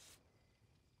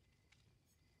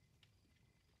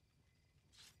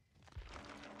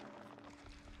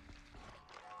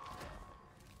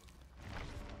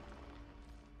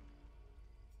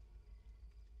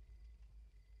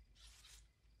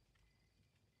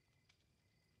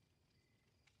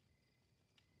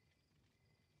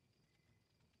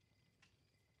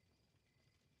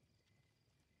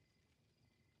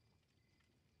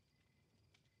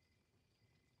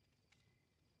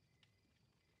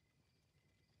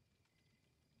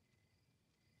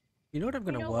 You know what I'm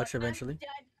gonna watch eventually?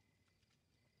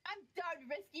 I'm done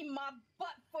risking my butt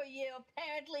for you.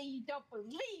 Apparently, you don't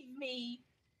believe me.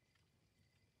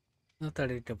 Not that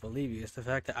I don't believe you, it's the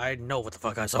fact that I know what the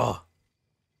fuck I saw.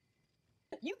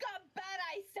 You got bad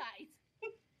eyesight.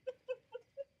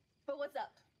 But what's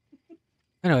up?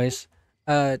 Anyways,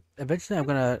 eventually I'm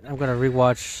gonna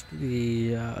rewatch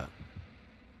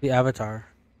the Avatar,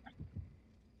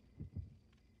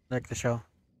 like the show.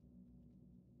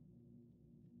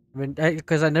 I mean,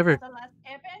 because I never. The Last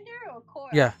Airbender or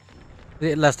Korra? Yeah,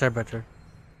 the Last Airbender.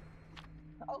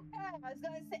 Okay, I was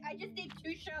gonna say I just did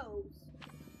 2 shows.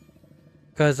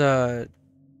 Because I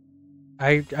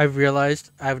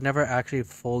realized I've never actually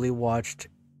fully watched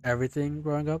everything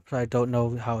growing up, so I don't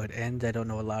know how it ends. I don't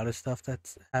know a lot of stuff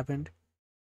that's happened.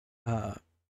 Uh,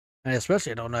 and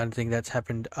especially I don't know anything that's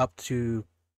happened up to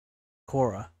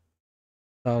Korra.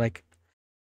 So like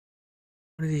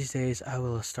one of these days I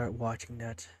will start watching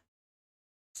that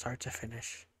start to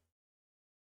finish.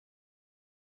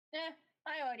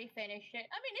 I already finished it.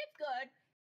 I mean, it's good.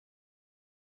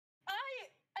 I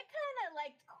kind of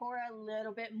liked Korra a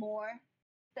little bit more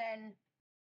than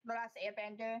The Last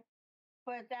Airbender,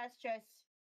 but that's just.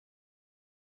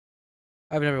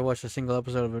 I've never watched a single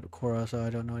episode of Korra, so I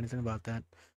don't know anything about that.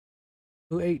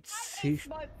 Who ate I ate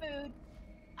smart food.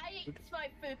 I ate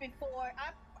smart food before.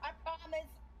 I promise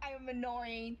I'm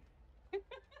annoying.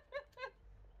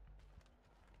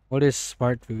 What is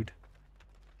smart food?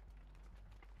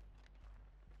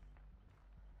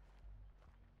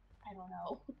 I don't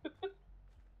know.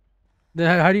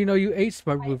 Then how do you know you ate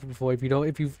smart food before if you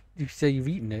don't you say you've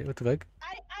eaten it? What the fuck?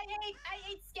 I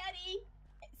ate sketty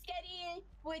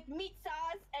with meat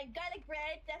sauce and garlic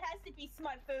bread. That has to be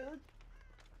smart food.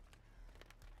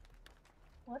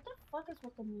 What the fuck is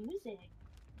with the music?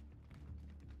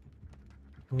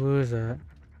 Who is that?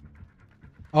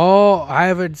 Oh, I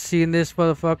haven't seen this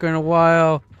motherfucker in a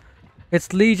while.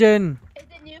 It's Legion. Is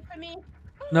it new for me?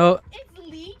 No. It's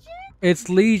Legion? It's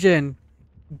Legion.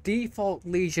 Default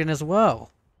Legion as well.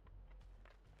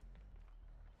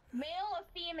 Male or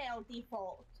female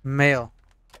default? Male.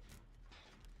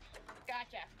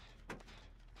 Gotcha.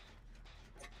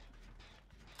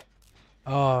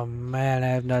 Oh man, I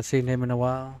have not seen him in a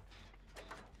while.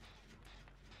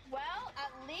 Well,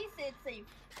 at least it's a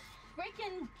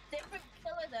freaking different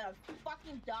killer than a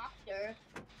fucking doctor.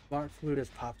 Smart food is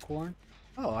popcorn?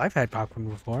 Oh, I've had popcorn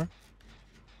before.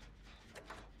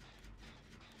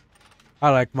 I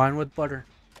like mine with butter.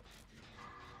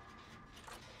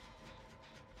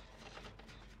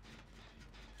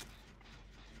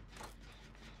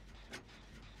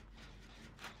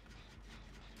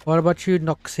 What about you,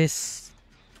 Noxus?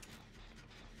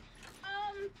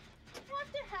 You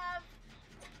have to have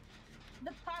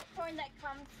the popcorn that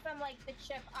comes from like the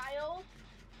chip aisle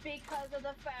because of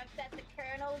the fact that the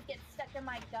kernels get stuck in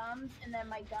my gums and then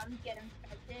my gums get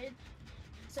infected.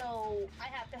 So I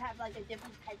have to have like a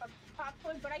different type of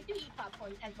popcorn, but I do eat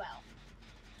popcorn as well.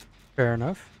 Fair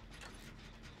enough.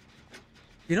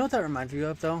 You know what that reminds me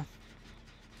of though?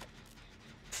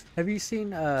 Have you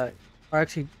seen or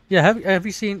actually yeah, have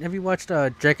you watched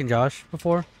Drake and Josh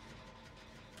before?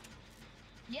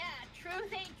 Yeah,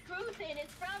 truth ain't truthin',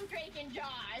 it's from Drake and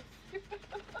Josh.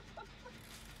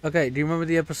 Okay, do you remember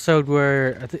the episode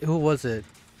where who was it?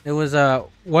 It was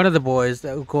one of the boys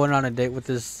that was going on a date with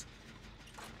this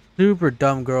super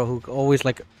dumb girl who always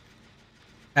like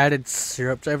added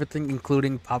syrup to everything,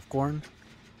 including popcorn.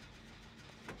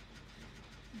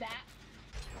 That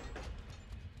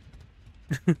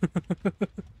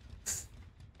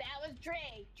was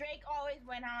Drake. Drake always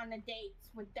went on the dates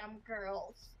with dumb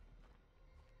girls.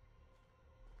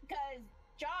 Because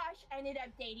Josh ended up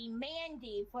dating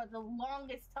Mandy for the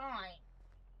longest time.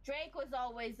 Drake was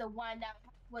always the one that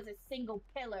was a single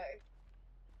pillar.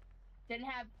 Didn't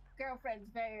have girlfriends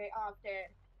very often.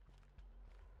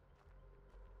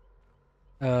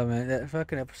 Oh man, that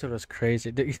fucking episode was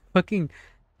crazy. The fucking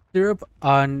syrup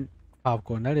on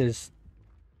popcorn. That is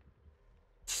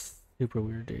super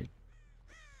weird, dude.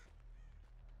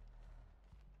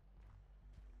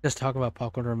 Just talk about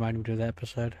popcorn reminded me of that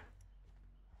episode.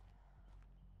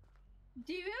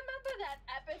 Do you remember that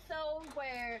episode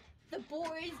where the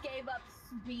boys gave up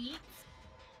sweets?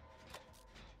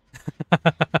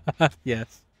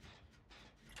 Yes.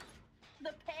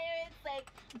 The parents like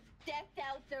decked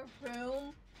out their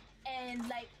room and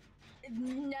like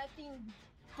nothing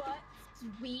but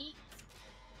sweets.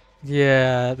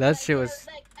 Yeah, that shit was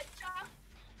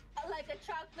like a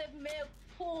chocolate milk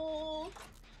pool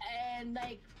and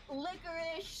like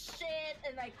licorice shit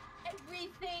and like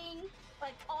everything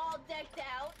like all decked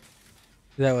out.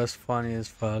 that was funny as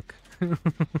fuck. No, I'm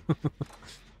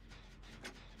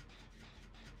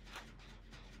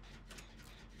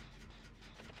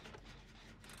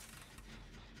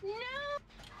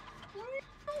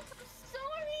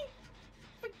sorry.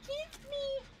 Forgive me.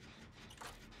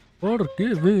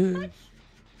 Forgive me.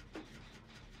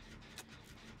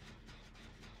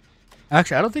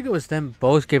 Actually, I don't think it was them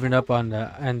both giving up on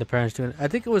the and the parents doing it. I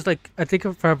think it was like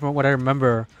from what I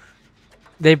remember,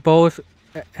 they both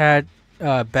had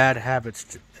bad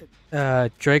habits.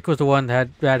 Drake was the one that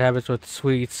had bad habits with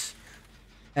sweets,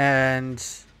 and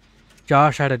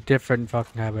Josh had a different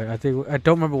fucking habit. I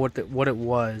don't remember what it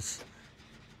was.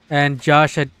 And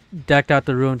Josh had decked out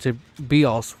the room to be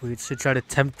all sweets to try to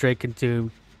tempt Drake into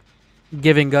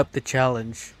giving up the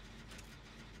challenge.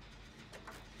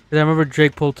 'Cause I remember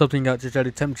Drake pulled something out to try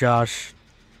to tempt Josh.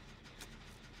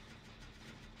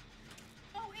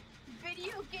 Oh, it's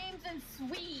video games and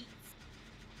sweets.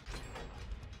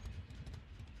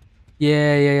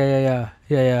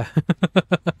 Yeah.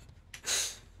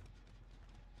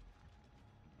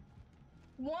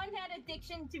 One had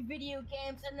addiction to video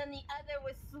games, and then the other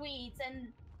was sweets,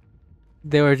 and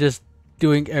They were just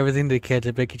doing everything they can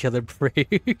to make each other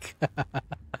break. then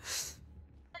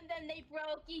they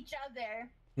broke each other.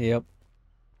 Yep.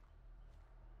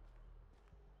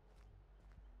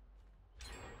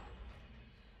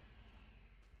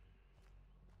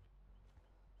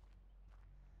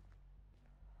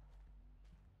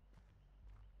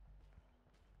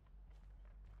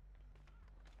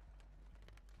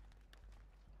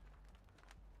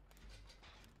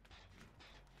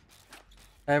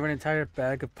 I have an entire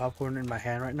bag of popcorn in my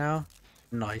hand right now.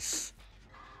 Nice.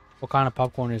 What kind of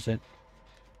popcorn is it?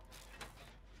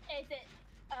 Is it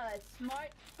smart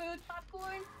food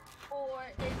popcorn, or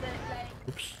is it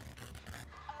Oops.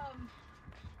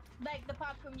 like the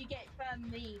popcorn you get from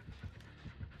the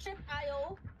chip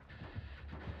aisle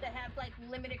that have like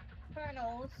limited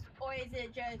kernels, or is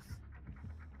it just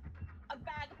a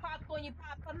bag of popcorn you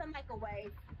pop from the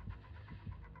microwave?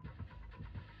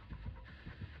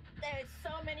 There's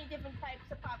so many different types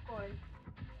of popcorn.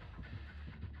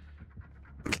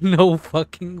 No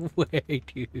fucking way,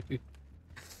 dude.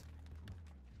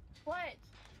 What?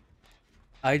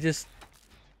 I just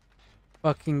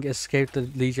fucking escaped the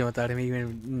Legion without him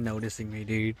even noticing me,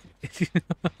 dude.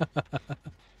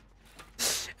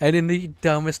 And in the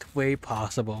dumbest way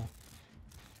possible.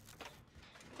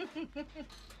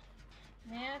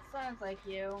 Yeah, it sounds like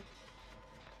you.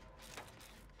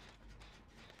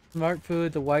 Smart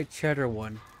food, the white cheddar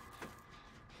one.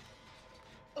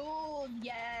 Oh,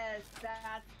 yes,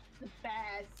 that's the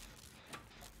best.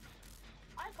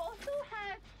 I've also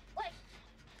had, like,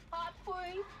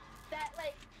 popcorn that,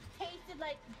 like, tasted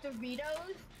like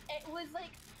Doritos. It was,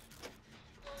 like,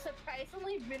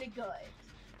 surprisingly really good.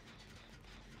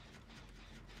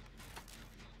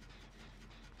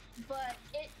 But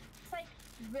it's, like,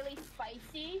 really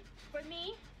spicy for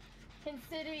me,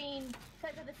 considering,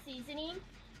 because of the seasoning.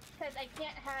 Because I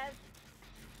can't have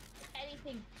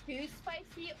anything too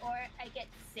spicy or I get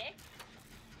sick.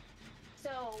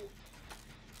 So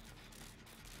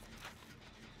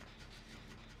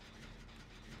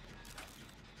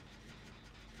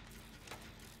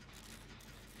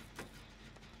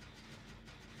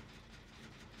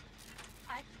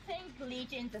I think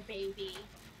Legion's a baby.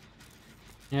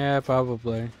 Yeah,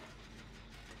 probably.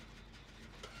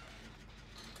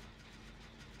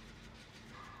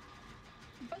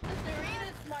 But the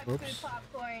Doritos Smart Food Oops.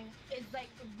 popcorn is like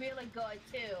really good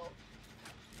too.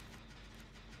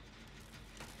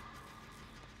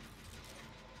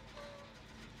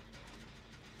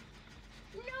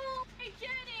 No, hey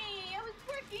Jenny, I was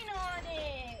working on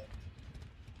it.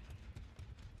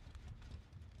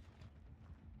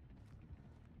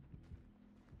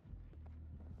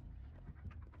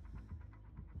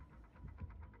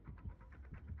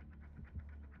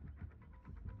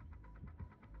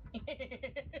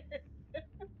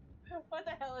 What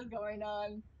the hell is going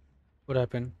on? What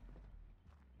happened?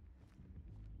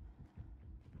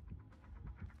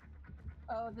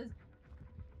 Oh, this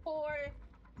poor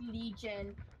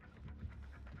Legion.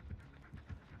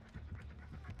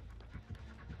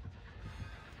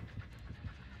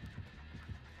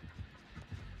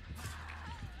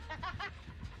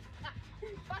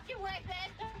 Fucking like that.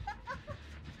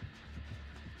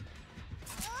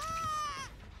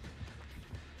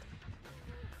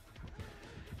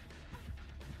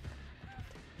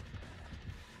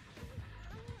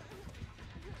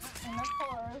 And of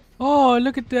course. Oh,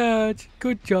 look at that!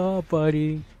 Good job,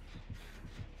 buddy.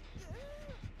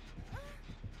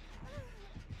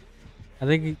 I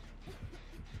think he...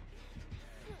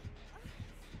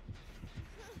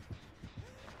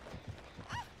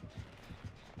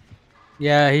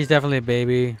 Yeah, he's definitely a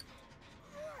baby.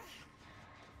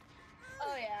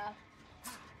 Oh yeah.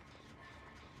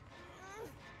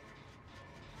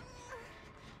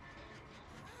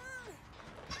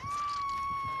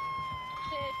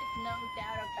 There's no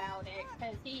doubt about it,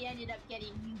 because he ended up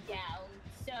getting you down,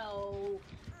 so...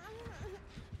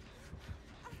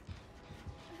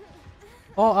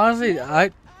 Oh, honestly,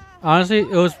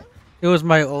 it was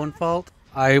my own fault.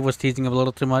 I was teasing him a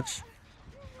little too much.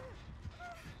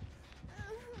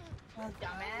 Oh,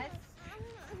 dumbass.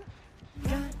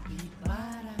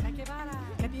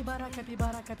 Capybara,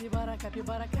 capybara, capybara, capybara,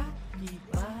 capybara,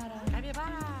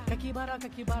 capybara, capybara,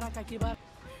 capybara, capybara.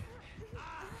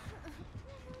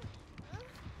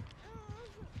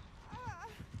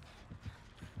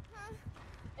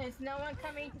 Is no one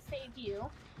coming to save you?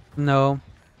 No.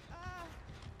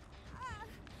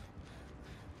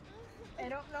 I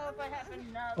don't know if I have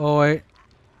enough Oh wait,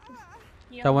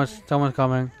 healing. someone's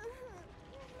coming.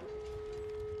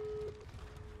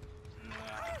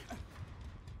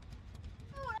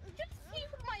 Oh, I just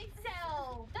healed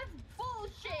myself! That's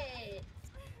bullshit!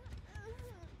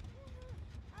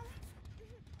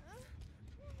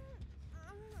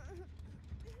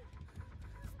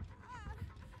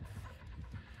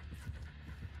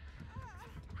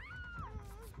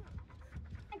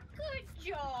 Good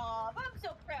job! I'm so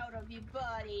proud of you,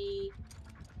 buddy!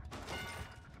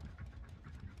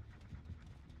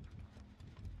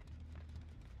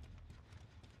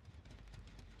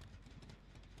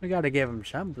 We gotta give him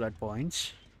some blood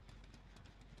points.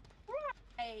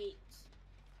 Right.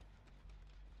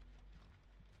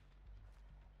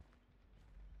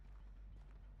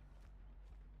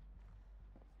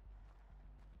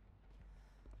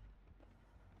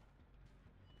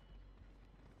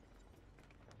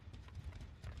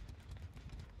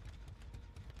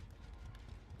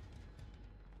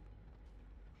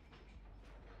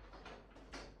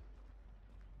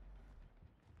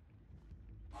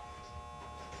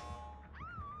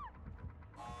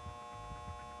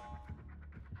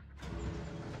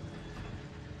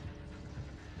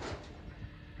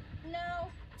 No!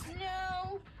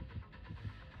 No!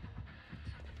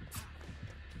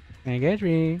 Can't get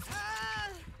me.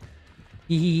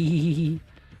 Hehehehe.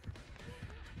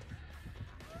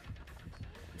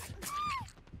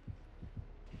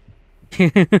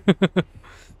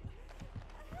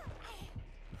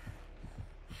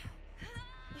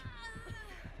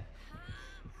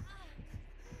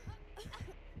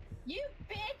 You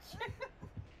bitch!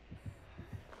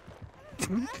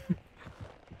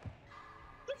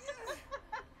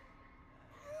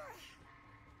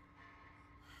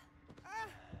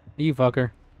 You fucker.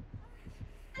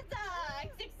 The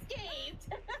dogs escaped!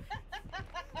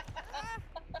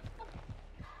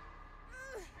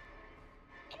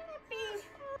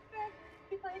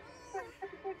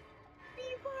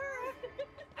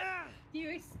 Do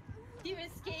you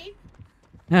escape?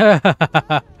 Run! Run,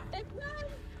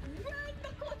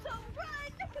 Makoto,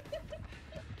 run!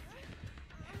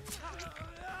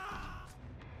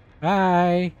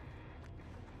 Bye.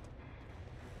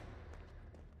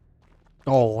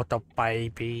 Oh, the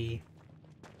baby.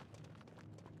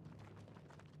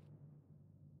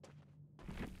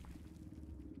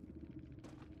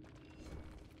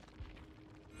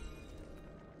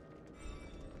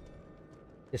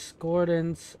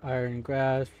 Discordance, Iron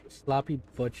Grasp, Sloppy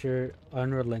Butcher,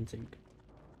 Unrelenting.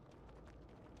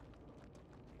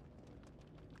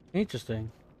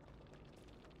 Interesting.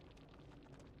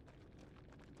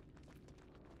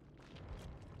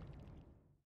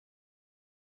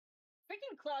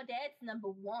 Freaking Claudette's number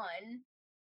 1.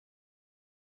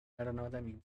 I don't know what that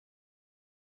means.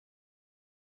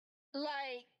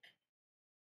 Like,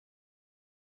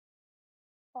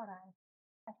 hold on,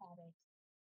 I have it.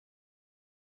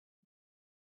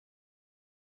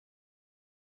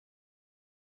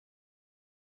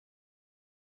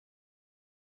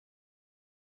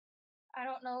 I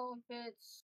don't know if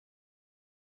it's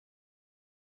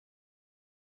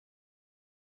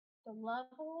the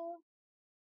level.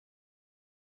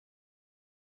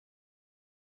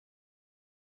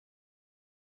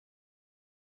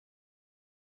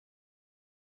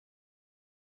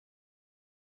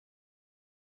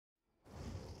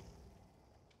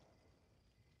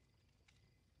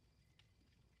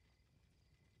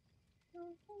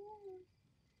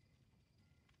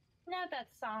 Now that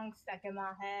song stuck in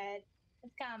my head.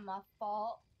 It's kind of my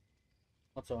fault.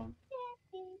 What's on?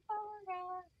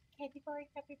 Capybara,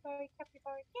 capybara,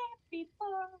 capybara,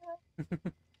 capybara.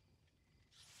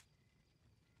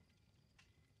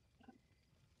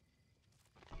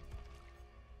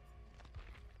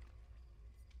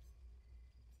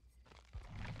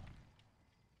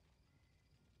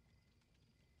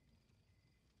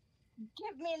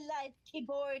 Give me life,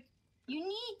 keyboard. You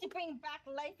need to bring back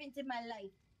life into my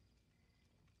life.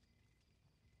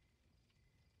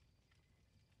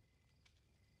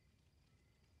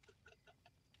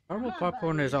 Normal Come on,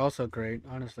 popcorn is buddy. also great,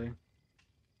 honestly.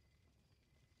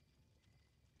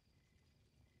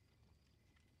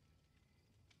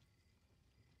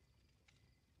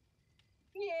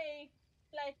 Yay!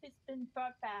 Life has been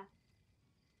brought back.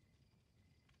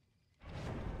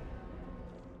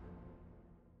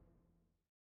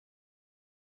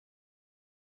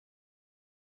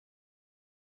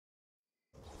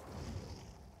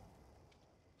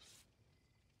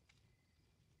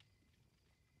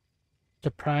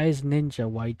 Surprise Ninja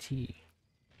YT.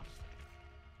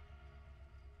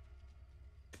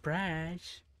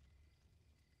 surprise.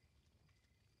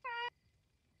 I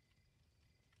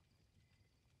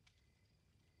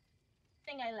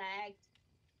think I lagged.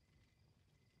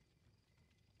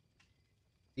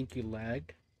 Think you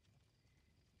lagged?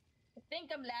 I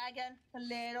think I'm lagging a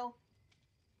little.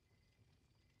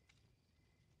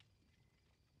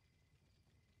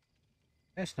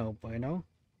 That's no bueno.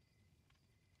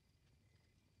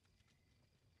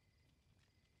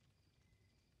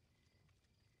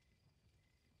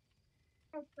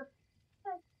 That's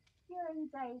your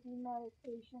anxiety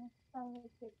medication. Trying to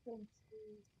get things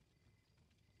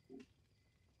smooth.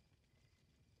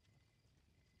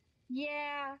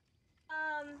 Yeah.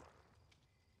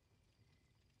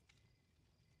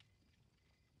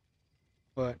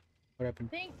 What? What happened?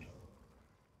 Think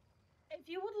if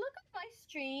you would look at my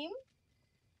stream,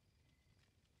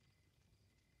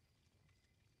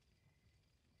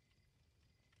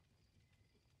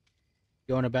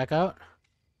 You want to back out?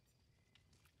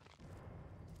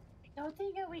 I don't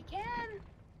think that we can.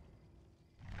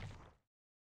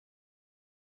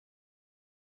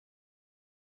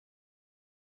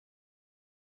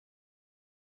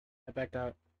 I backed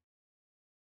out.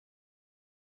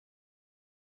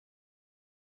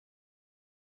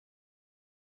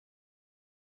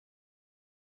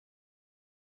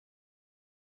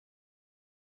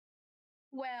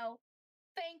 Well,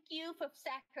 thank you for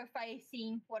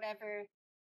sacrificing whatever.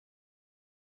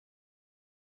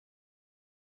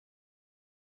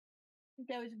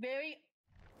 That was very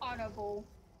honorable.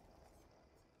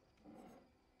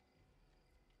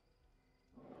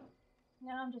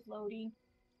 Now I'm just loading.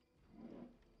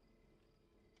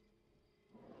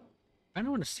 I don't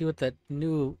want to see what that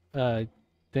new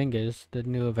thing is. The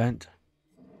new event.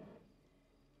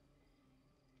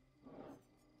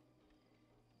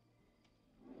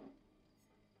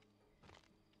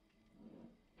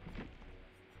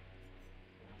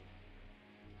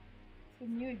 The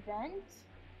new event?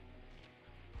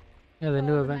 Yeah, the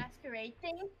new The event. masquerade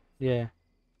thing? Yeah.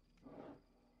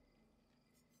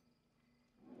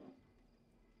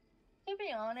 To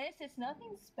be honest, it's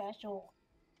nothing special.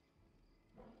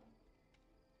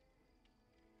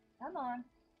 Come on.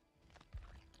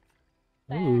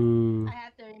 Ooh. I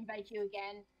have to invite you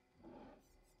again.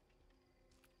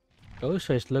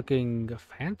 Ghostface looking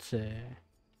fancy.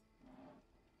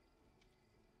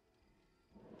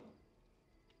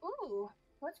 Ooh,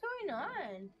 what's going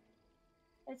on?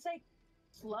 It's like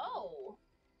slow.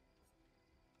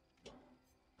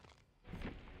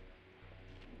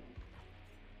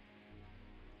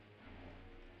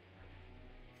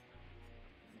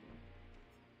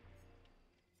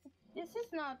 This is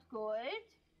not good.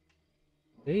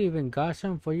 They even got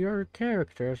some for your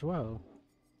character as well.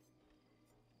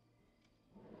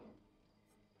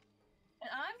 And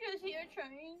I'm just here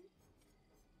trying.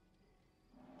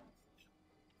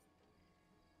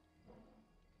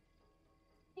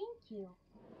 Thank you.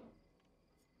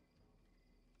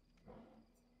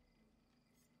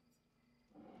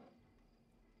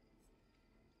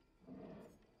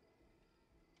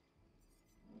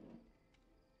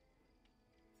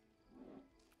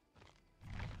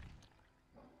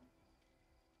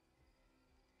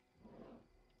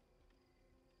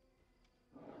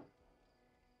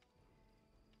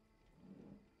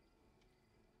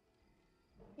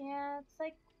 Yeah, it's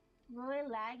like really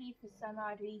laggy for some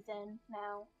odd reason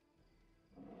now.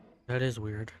 That is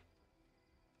weird.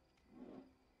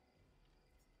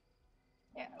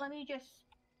 Yeah, let me just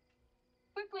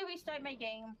quickly restart my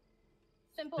game.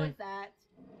 Simple Yeah. as that.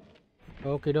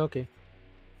 Okie dokie.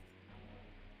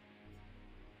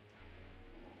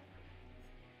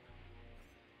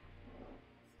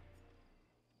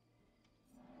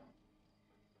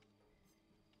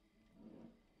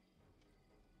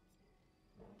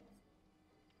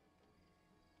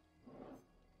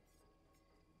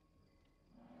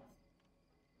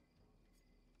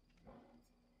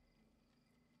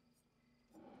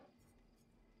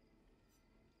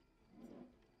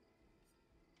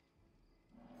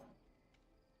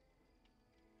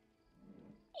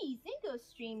 Hey, Zingo's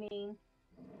streaming.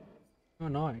 Oh,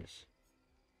 nice.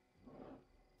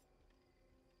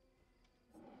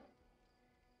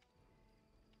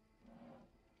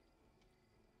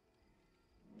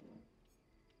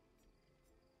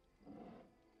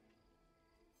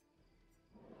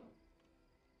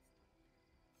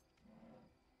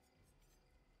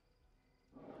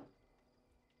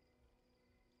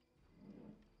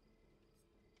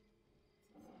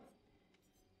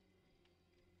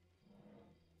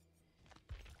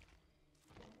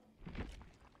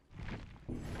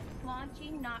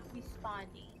 Launching, not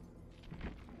responding.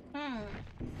 I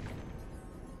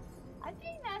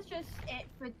think that's just it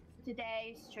for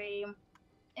today's stream.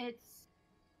 It's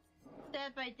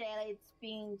Dead by Daylight. It's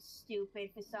being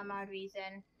stupid for some odd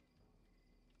reason.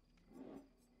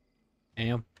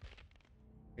 Damn.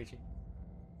 Crazy.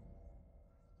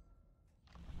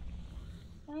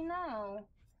 I know.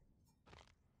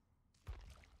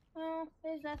 Well,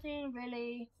 there's nothing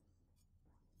really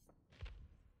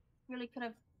could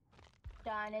have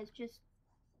done. It's just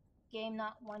game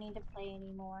not wanting to play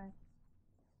anymore.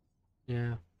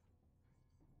 Yeah.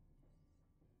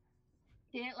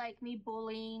 Didn't like me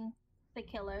bullying the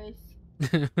killers.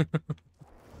 Plus,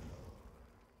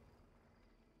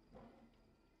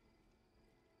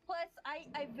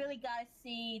 I really gotta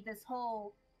see this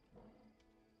whole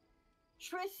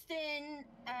Tristan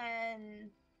and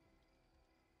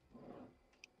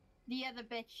the other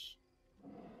bitch.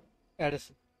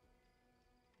 Addison.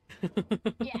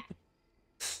 Yeah.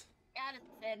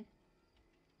 Addison.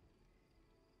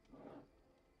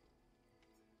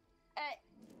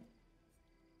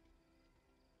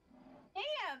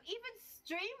 Damn, even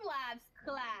Streamlabs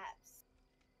collapsed.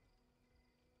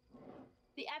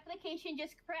 The application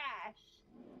just crashed.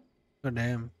 Oh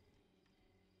damn.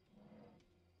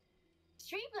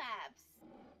 Streamlabs.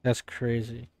 That's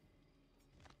crazy.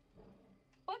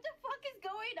 What the fuck is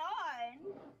going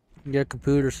on? Your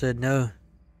computer said no.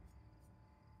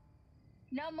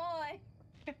 No more.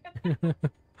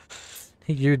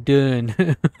 You're done.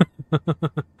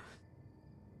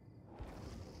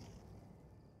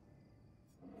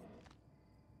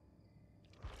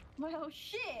 Well,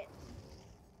 shit.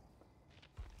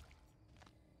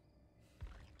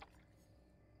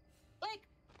 Like,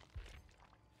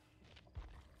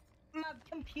 my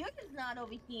computer's not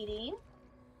overheating.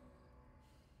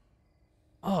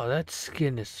 Oh, that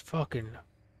skin is fucking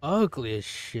ugly as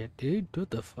shit, dude.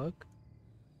 What the fuck?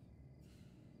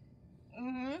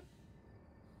 Mm-hmm.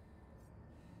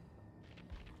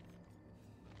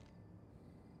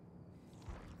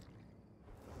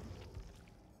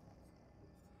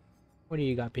 What do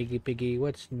you got, Piggy Piggy?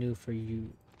 What's new for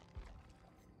you?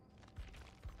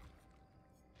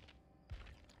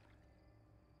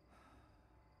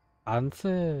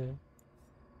 Answer.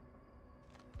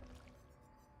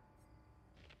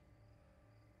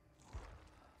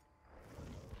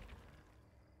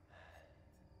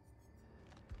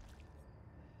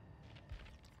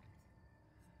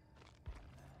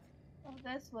 Oh,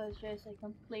 this was just a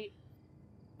complete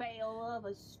fail of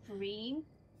a stream.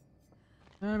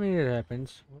 I mean, it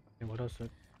happens. What else?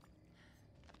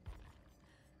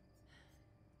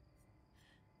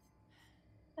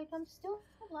 Like, I'm still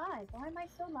alive. Why am I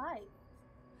still alive?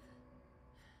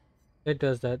 It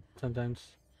does that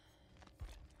sometimes.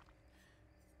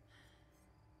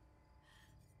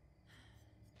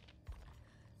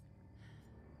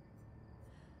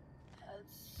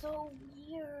 It's so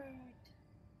weird.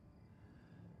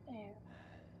 There.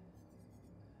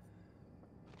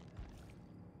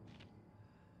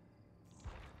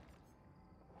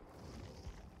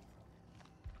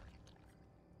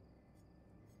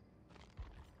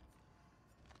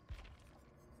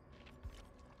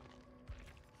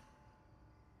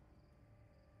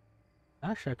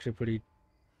 That's actually pretty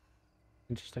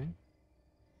interesting.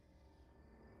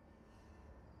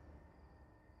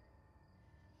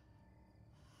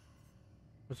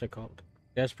 What's it called?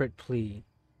 Desperate Plea.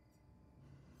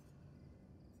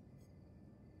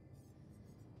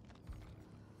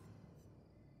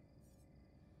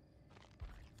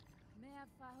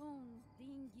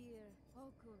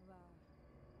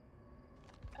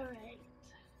 Alright.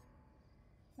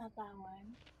 Not that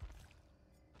one.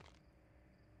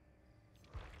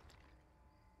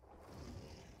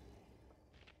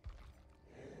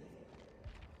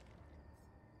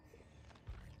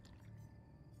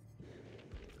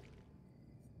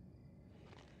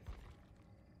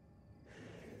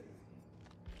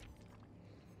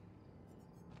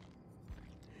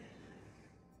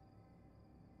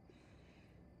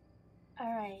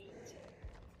 Alright.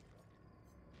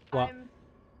 What?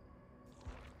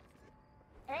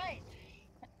 Alright.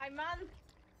 I'm on.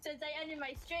 Since I ended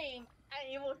my stream,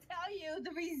 and it will tell you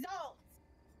the results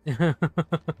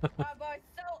of our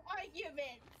soul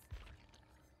arguments.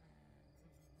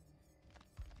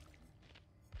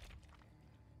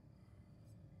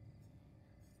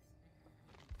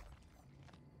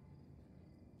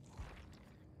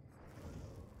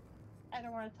 I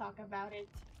don't want to talk about it.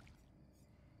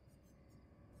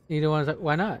 Either one's like,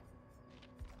 why not?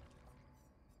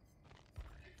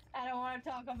 I don't want to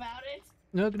talk about it.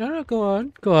 No, no, no, go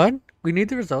on. Go on. We need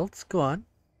the results. Go on.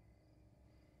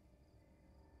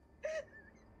 I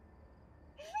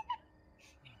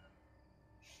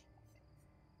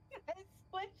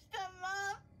switched them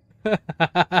up.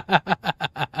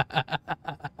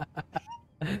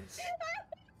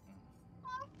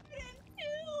 Confident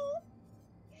too.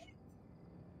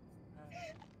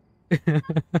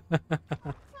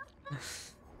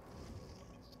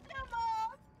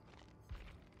 Emma.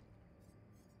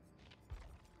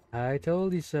 I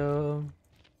told you so.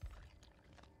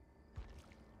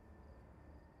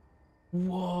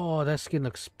 Whoa, that skin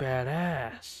looks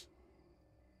badass.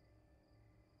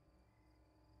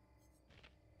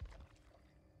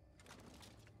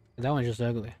 That one's just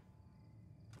ugly.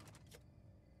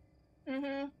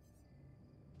 Mm-hmm.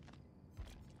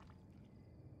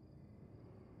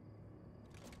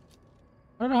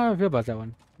 I don't know how I feel about that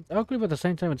one. It's ugly, but at the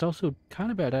same time, it's also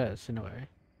kind of badass in a way.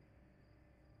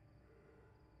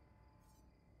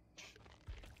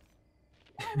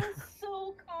 I was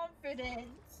so confident.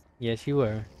 Yes, you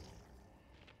were.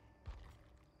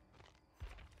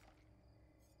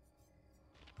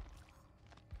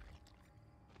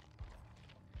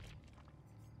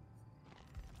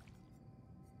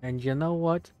 And you know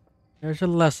what? There's a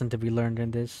lesson to be learned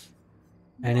in this.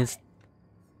 And What?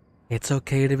 it's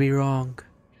okay to be wrong.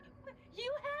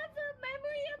 You have the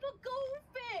memory of a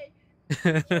goldfish.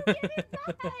 You get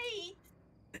it right.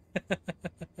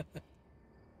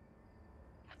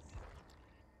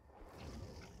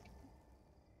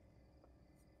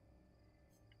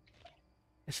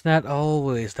 It's not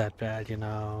always that bad, you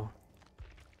know.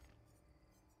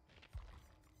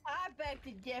 I beg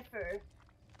to differ.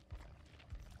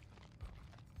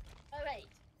 All right.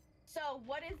 So,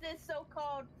 what is this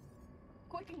so-called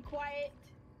quick and quiet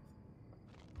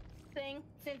thing?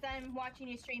 Since I'm watching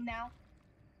you stream now.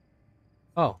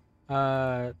 Oh,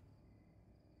 hold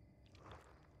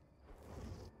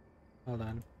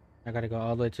on. I gotta go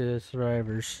all the way to the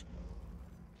survivors.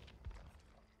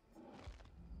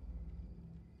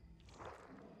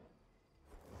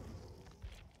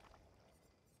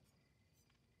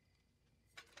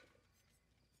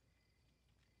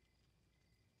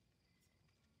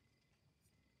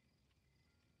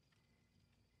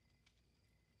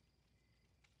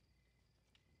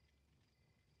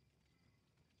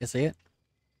 You see it?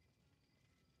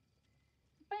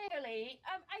 Barely.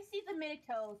 I see the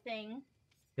Minito thing.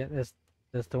 Yeah, that's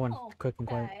the one. Oh, Quick and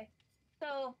quiet. okay.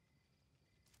 So,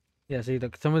 Yeah, see,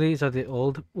 look, some of these are the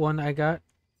old one I got,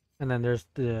 and then there's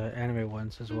the anime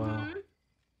ones as well.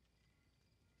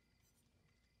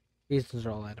 These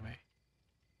are all anime.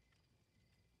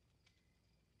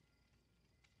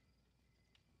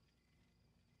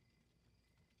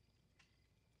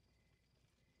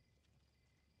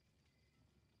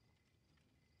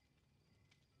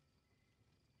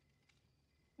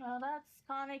 well, that's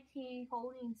Kaneki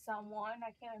holding someone.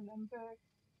 I can't remember.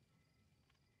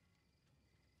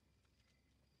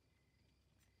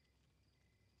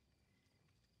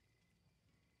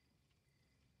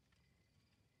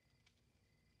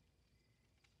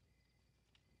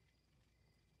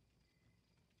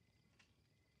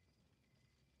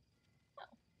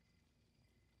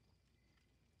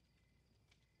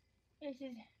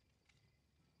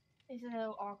 This is a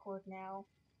little awkward now.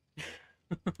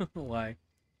 Why?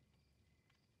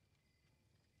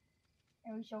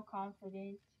 I was so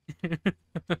confident.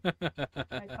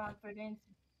 My confidence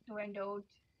dwindled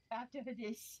after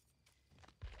this.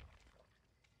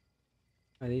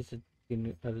 These are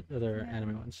the other Yeah.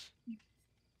 anime ones.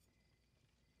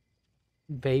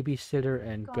 Babysitter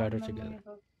and Got a Brother memory together.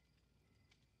 of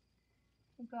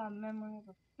I got a memory of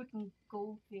a freaking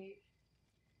goldfish.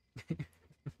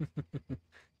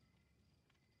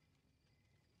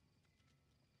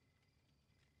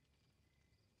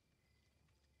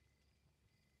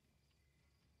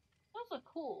 Those are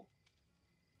cool.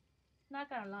 Not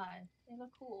gonna lie, they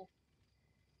look cool.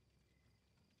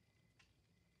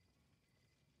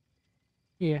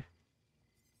 Yeah.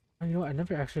 Oh, you know what? I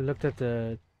never actually looked at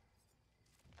the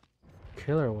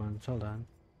killer ones. Hold on.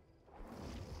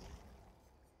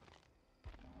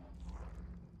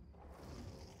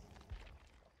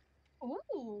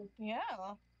 Ooh,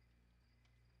 yeah.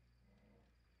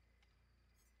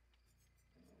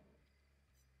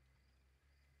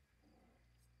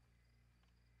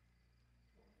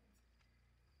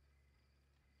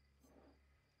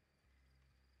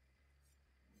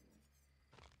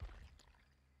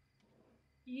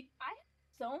 I have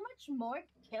so much more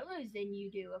killers than you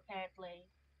do, apparently.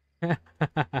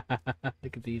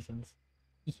 Look at these ones.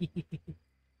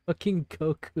 Fucking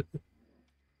Goku.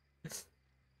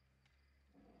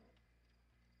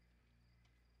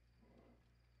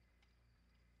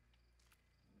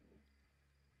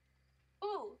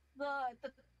 Ooh,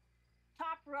 the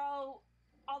top row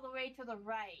all the way to the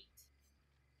right.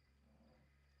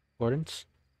 Gordon's?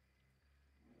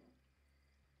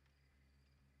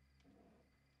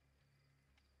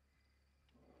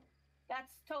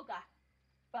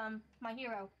 my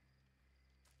hero.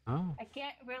 Oh. I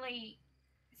can't really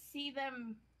see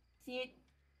it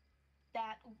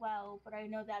that well, but I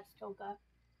know that's Toga.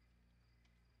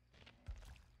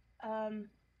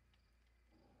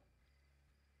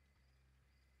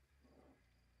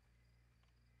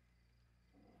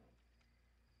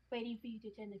 Waiting for you to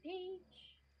turn the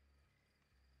page.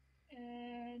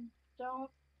 And don't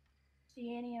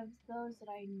see any of those that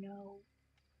I know.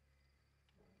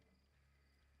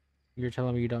 You're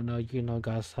telling me you don't know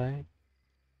Gasai?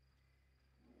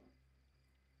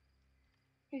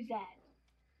 Who's that?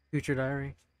 Future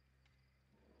Diary?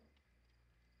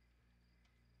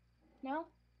 No?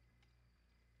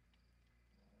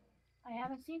 I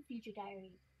haven't seen Future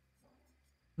Diary.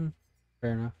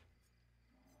 Fair enough.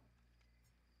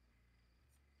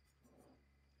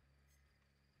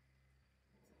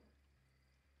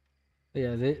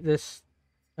 Yeah, this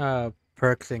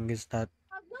perk thing is not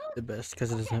the best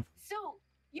because it doesn't have. So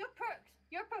your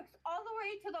perks all the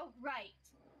way to the right.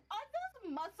 Are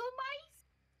those muscle mice?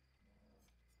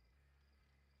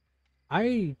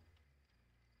 I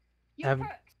Your have.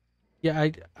 perks. Yeah,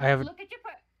 I have. Look at your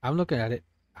perks. I'm looking at it.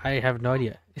 I have no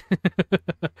idea.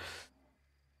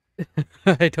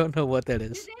 I don't know what that Do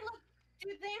is. they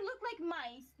look like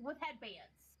mice with headbands?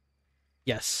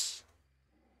 Yes.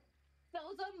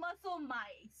 Those are muscle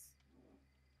mice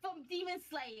from Demon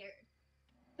Slayer.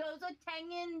 Those are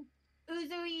Tengen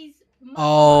Uzuri's muscle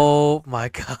Oh my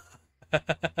god.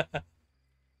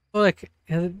 Well, like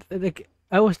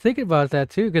I was thinking about that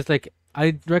too, because like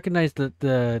I recognize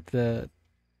the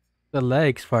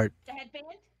legs part. mice. The headband?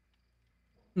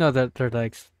 No, their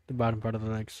legs, the bottom part of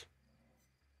the legs.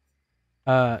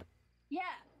 Yeah,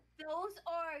 those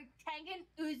are Tengen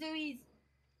Uzuri's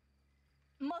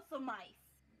muscle mice.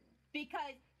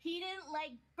 Because he didn't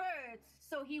like birds,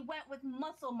 so he went with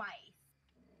muscle mice.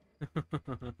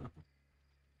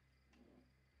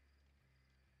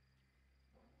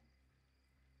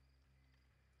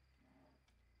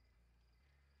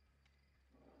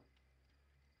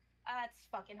 That's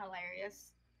fucking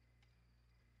hilarious.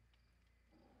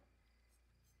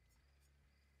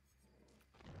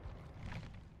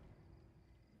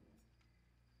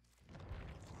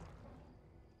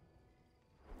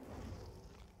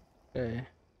 Okay.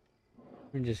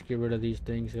 Let me just get rid of these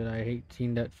things that I hate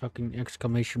seeing that fucking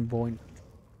exclamation point.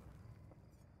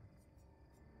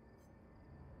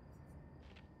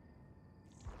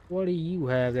 What do you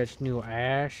have that's new,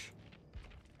 Ash?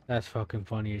 That's fucking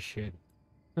funny as shit.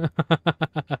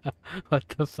 What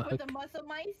the fuck? With the muscle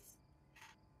mice?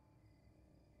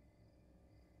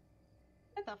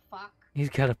 What the fuck? He's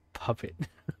got a puppet.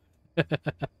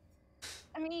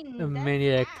 I mean, A that's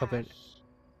maniac Ash. puppet.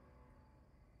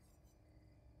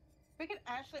 Freaking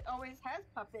Ashley always has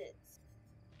puppets.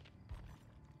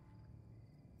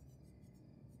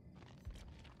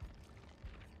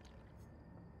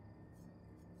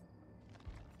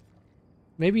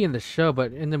 Maybe in the show,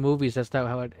 but in the movies, that's not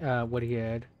how it, what he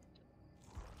had.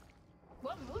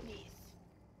 What movies?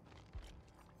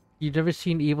 You've never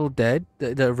seen Evil Dead?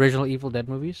 The original Evil Dead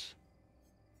movies?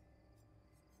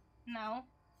 No.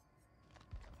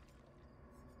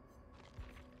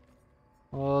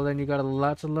 Well, then you got a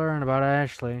lot to learn about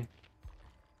Ashley.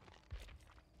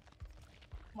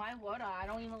 Why would I? I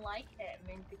don't even like him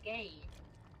in the game.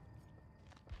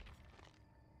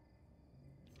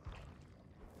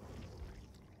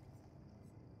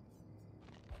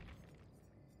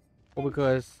 Well,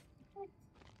 because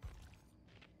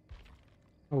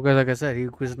like I said, he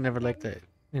was never like that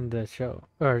in the show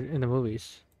or in the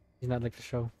movies. He's not like the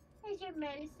show. Has your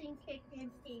medicine kicked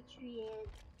in, Patriot?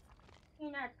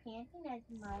 You're not panting as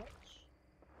much.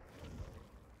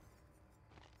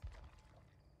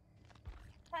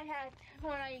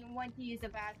 When I went to use the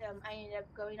bathroom, I ended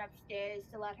up going upstairs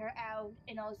to let her out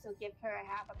and also give her a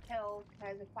half a pill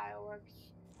because of fireworks.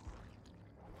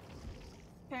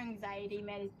 Her anxiety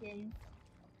medicine.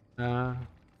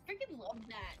 Freaking love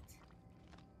that.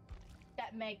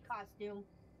 That Meg costume.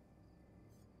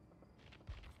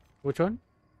 Which one?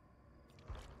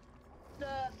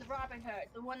 The Robin Hood.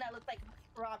 The one that looked like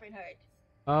Robin Hood.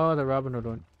 Oh, the Robin Hood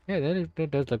one. Yeah,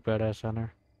 that does look badass on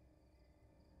her.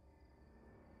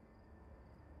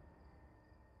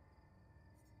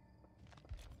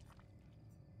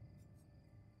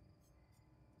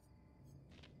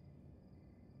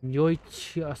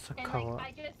 Yoichi Asakawa.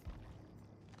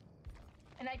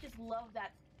 And I just love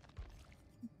that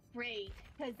braid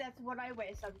because that's what I wear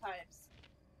sometimes.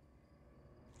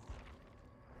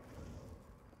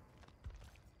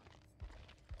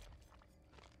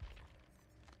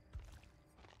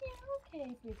 Yeah,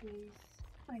 okay, babies,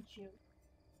 aren't you?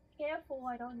 careful.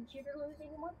 I don't need you to lose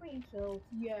any more brain cells.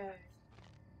 Yes.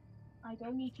 I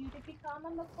don't need you to become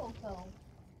a Makoto.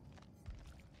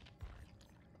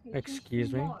 You're too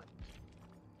Excuse me? smart.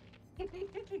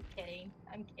 Kidding.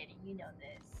 I'm kidding. You know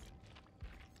this.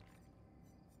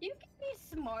 You can be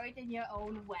smart in your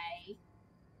own way.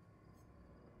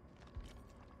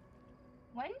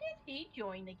 When did he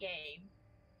join the game?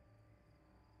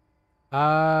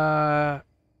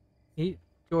 He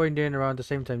joined in around the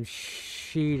same time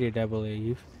she did, I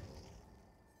believe.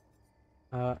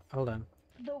 Hold on.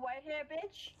 The white hair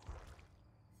bitch?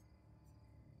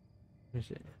 Let me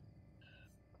see.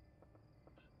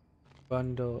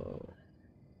 Bundle.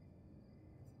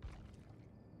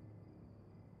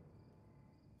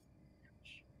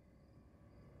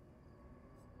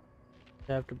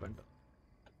 Chapter bundle.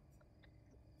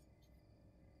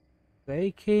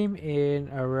 They came in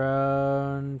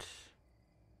around.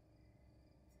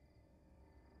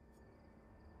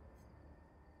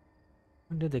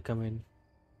 When did they come in?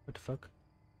 What the fuck?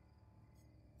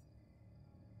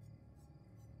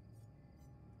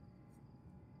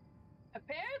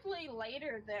 Apparently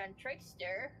later than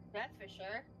Trickster, that's for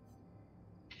sure.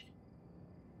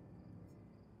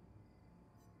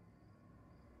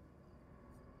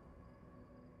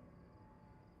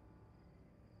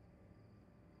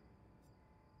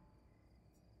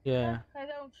 Yeah. I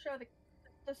don't show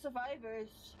the survivors.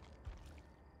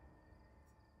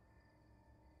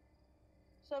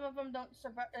 Some of them don't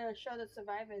show the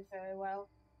survivors very well.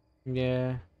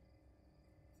 Yeah.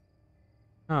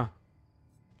 Huh.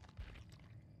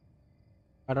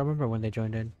 I don't remember when they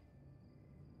joined in.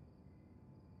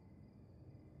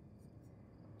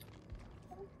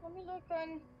 Let me look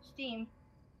on Steam.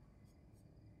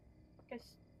 Because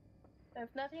if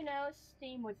nothing else,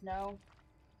 Steam would know.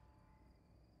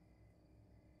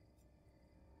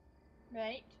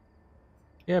 Right?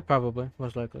 Yeah, probably.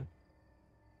 Most likely.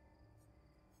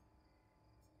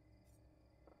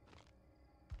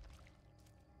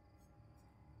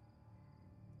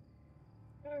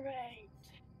 Alright.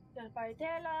 Dead by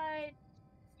Daylight.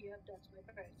 Yep, that's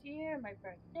my first year, my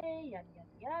first day, yada yada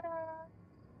yada.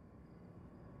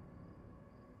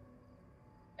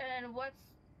 And what's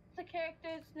the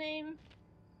character's name?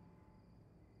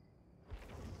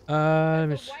 Let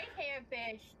me The see. white hair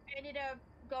bitch ended up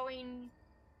going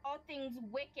all things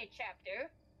wicked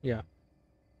chapter. Yeah.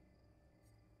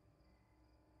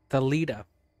 The leader.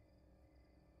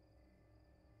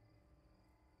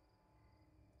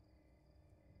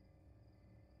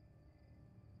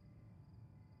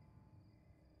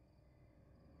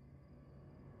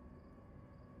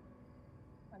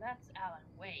 Well, that's Alan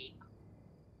Wake.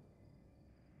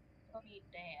 Don't need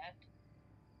that.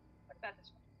 What about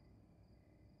this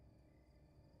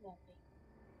one? Lovely.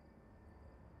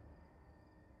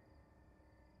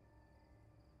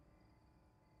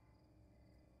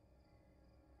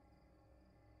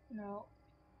 No.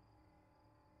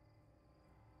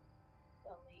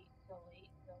 Delete,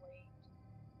 delete, delete.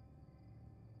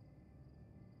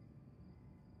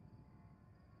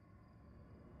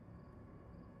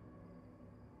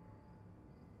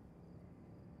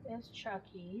 There's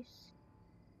Chucky's.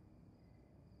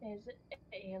 There's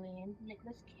Alien,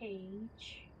 Nicolas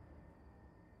Cage.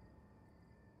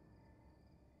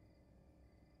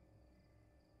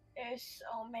 There's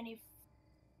so many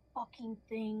fucking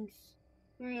things.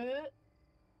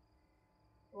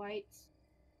 Dwight.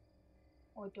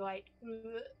 Or Dwight.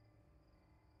 The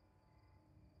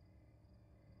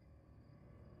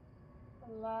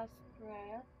Last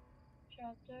Breath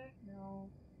chapter? No.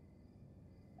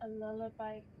 A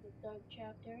Lullaby for the Dog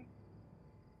chapter?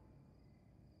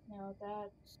 No,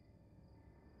 that's...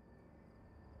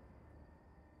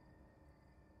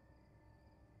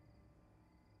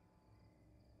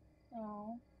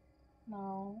 No.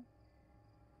 No.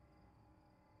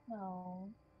 No.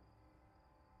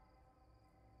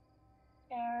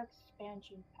 Air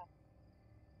expansion pack.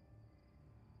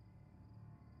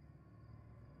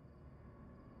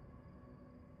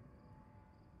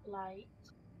 Light.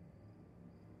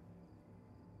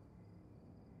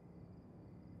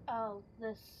 Oh,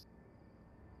 this...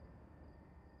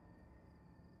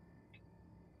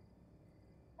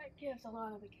 That gives a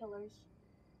lot of the killers.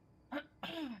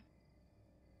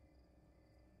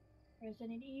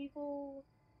 Resident Evil?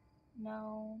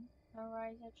 No.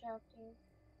 Horizon chapter?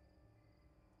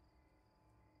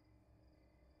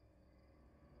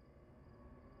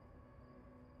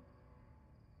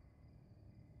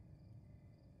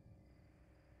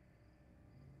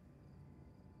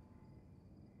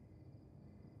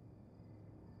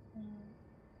 Hmm.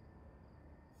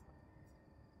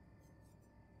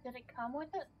 Did it come with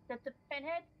it? Did the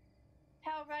pinhead?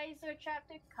 Hellraiser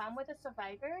chapter come with a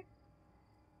survivor?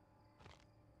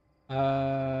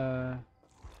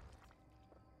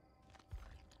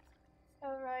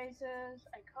 Hellraisers,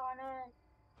 iconic,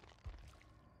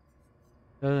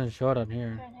 Doesn't show it on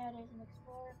here. Pinhead is an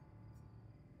explorer.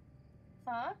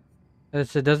 Huh?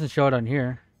 It doesn't show it on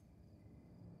here.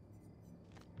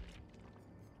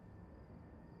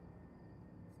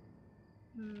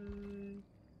 Hmm.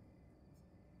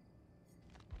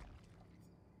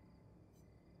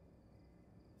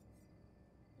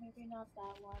 Maybe not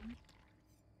that one.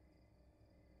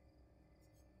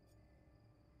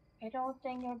 I don't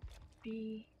think it'll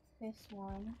be this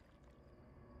one.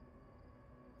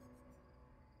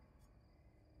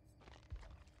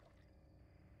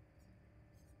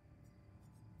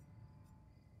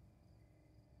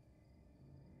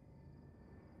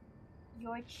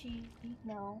 Yoichi,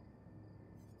 no.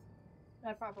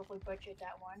 I probably butchered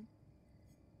that one.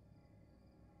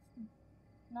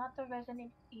 Not the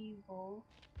Resident Evil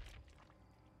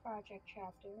project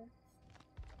chapter.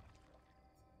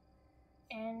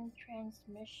 And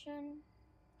transmission?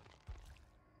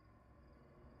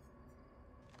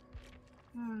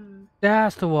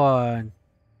 That's the one.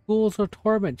 Schools of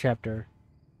Torment chapter.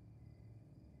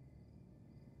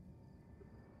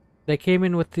 They came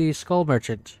in with the Skull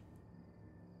Merchant.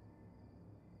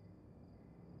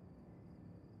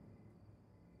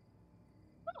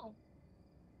 Oh.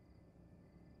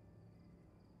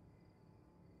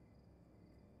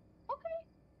 Okay.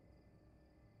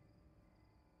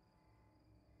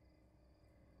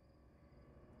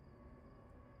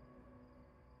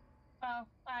 Well,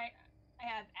 I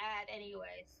have ad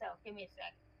anyway, so give me a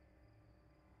sec.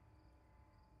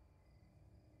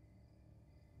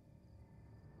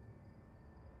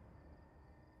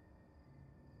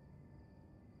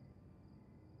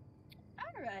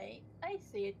 Alright, I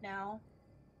see it now.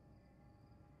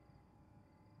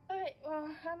 Alright, well,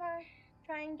 I'm gonna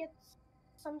try and get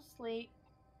some sleep.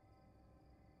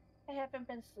 I haven't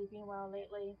been sleeping well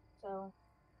lately, so.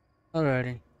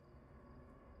 Alrighty.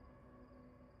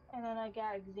 And then I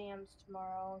got exams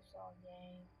tomorrow, so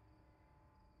yay.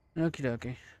 Okie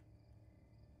dokie.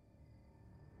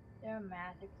 They're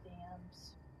math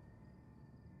exams.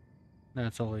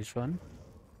 That's always fun.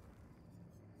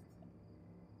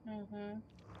 I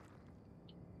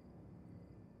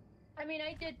mean,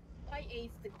 I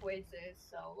aced the quizzes,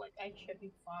 so like I should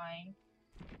be fine.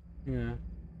 Yeah.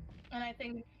 And I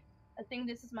think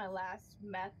this is my last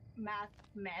math my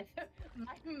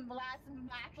last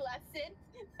math lesson.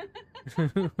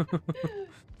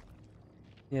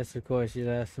 Yes, of course. Yeah,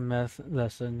 that's the math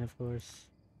lesson, of course.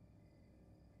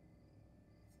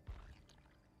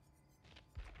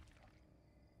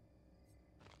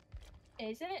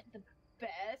 Isn't it the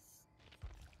best?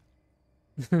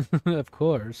 Of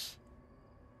course.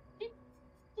 Did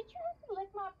you have to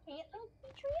lick my pant leg,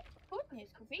 Patriot?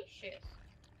 Goodness gracious.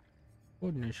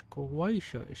 Goodness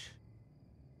gracious.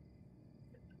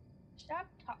 Stop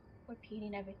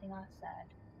repeating everything I said.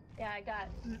 Yeah, I got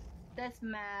this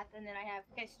math, and then I have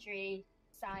history,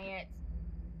 science,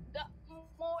 the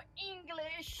more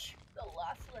English. The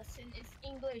last lesson is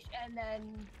English, and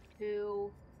then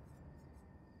 2,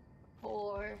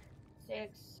 4,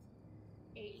 6,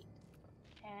 8,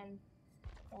 10,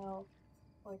 12,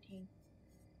 14,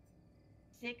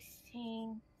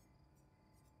 16,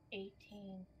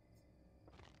 18,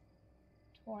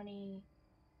 20,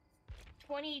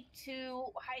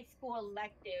 22 high school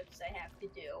electives I have to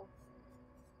do.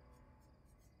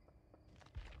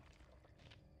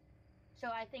 So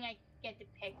I think I get to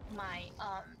pick my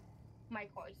my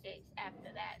courses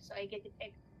after that. So I get to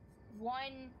pick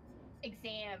one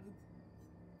exam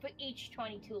for each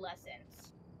 22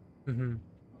 lessons. Mm-hmm.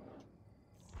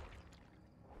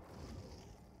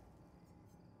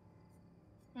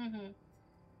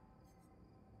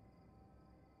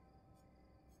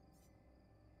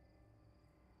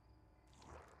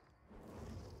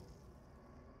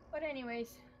 But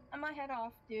anyways, I'm gonna head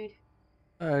off, dude.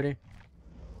 Alrighty.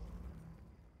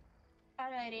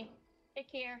 Alrighty.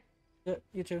 Take care. Yeah,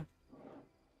 you too.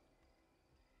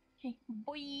 Okay,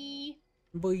 bye.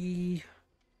 Bye.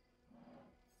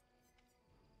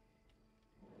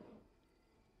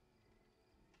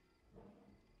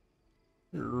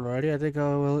 Alrighty, I think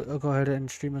I'll go ahead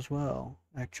and stream as well,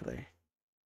 actually.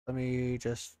 Let me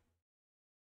just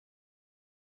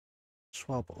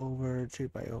swap over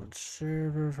to my own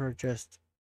server for just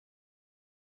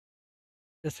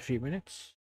a few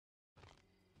minutes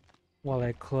while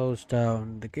I close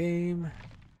down the game.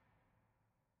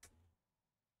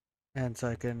 And so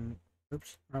I can,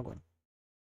 oops, wrong one.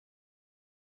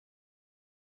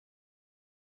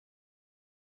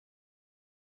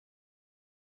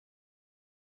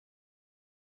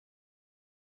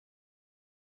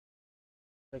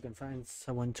 I can find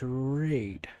someone to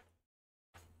raid.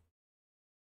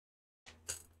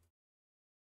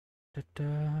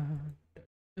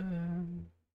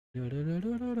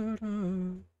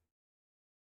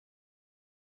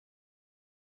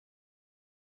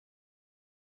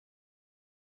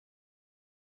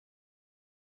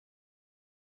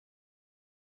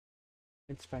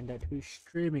 Let's find out who's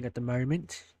streaming at the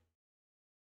moment.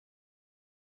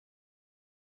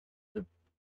 It's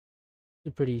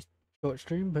a pretty short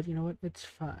stream, but you know what? It's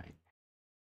fine.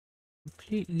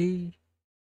 Completely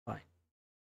fine.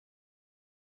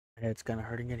 My head's kind of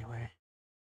hurting anyway.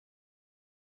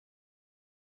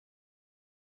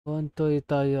 Kontoy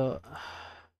tayo.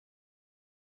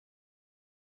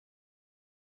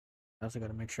 I also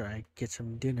gotta make sure I get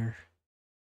some dinner.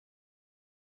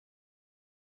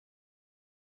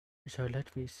 So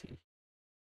let me see.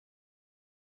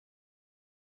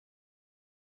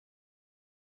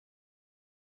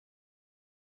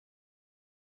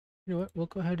 You know what? We'll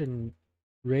go ahead and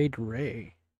raid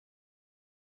Ray.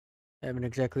 I haven't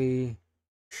exactly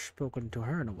spoken to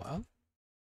her in a while.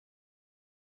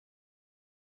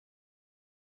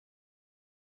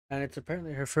 And it's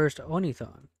apparently her first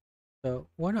Onithon. So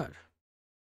why not?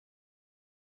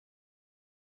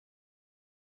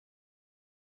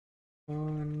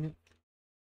 On.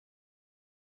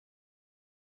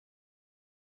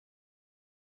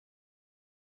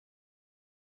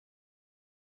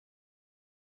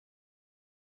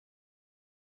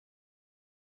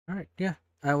 Alright, yeah.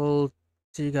 I will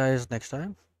see you guys next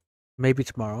time. Maybe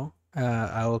tomorrow.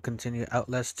 I will continue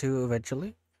Outlast 2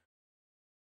 eventually.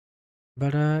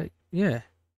 But yeah.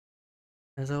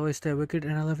 As always, stay wicked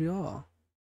and I love you all.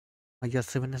 Like just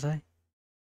 7 to say.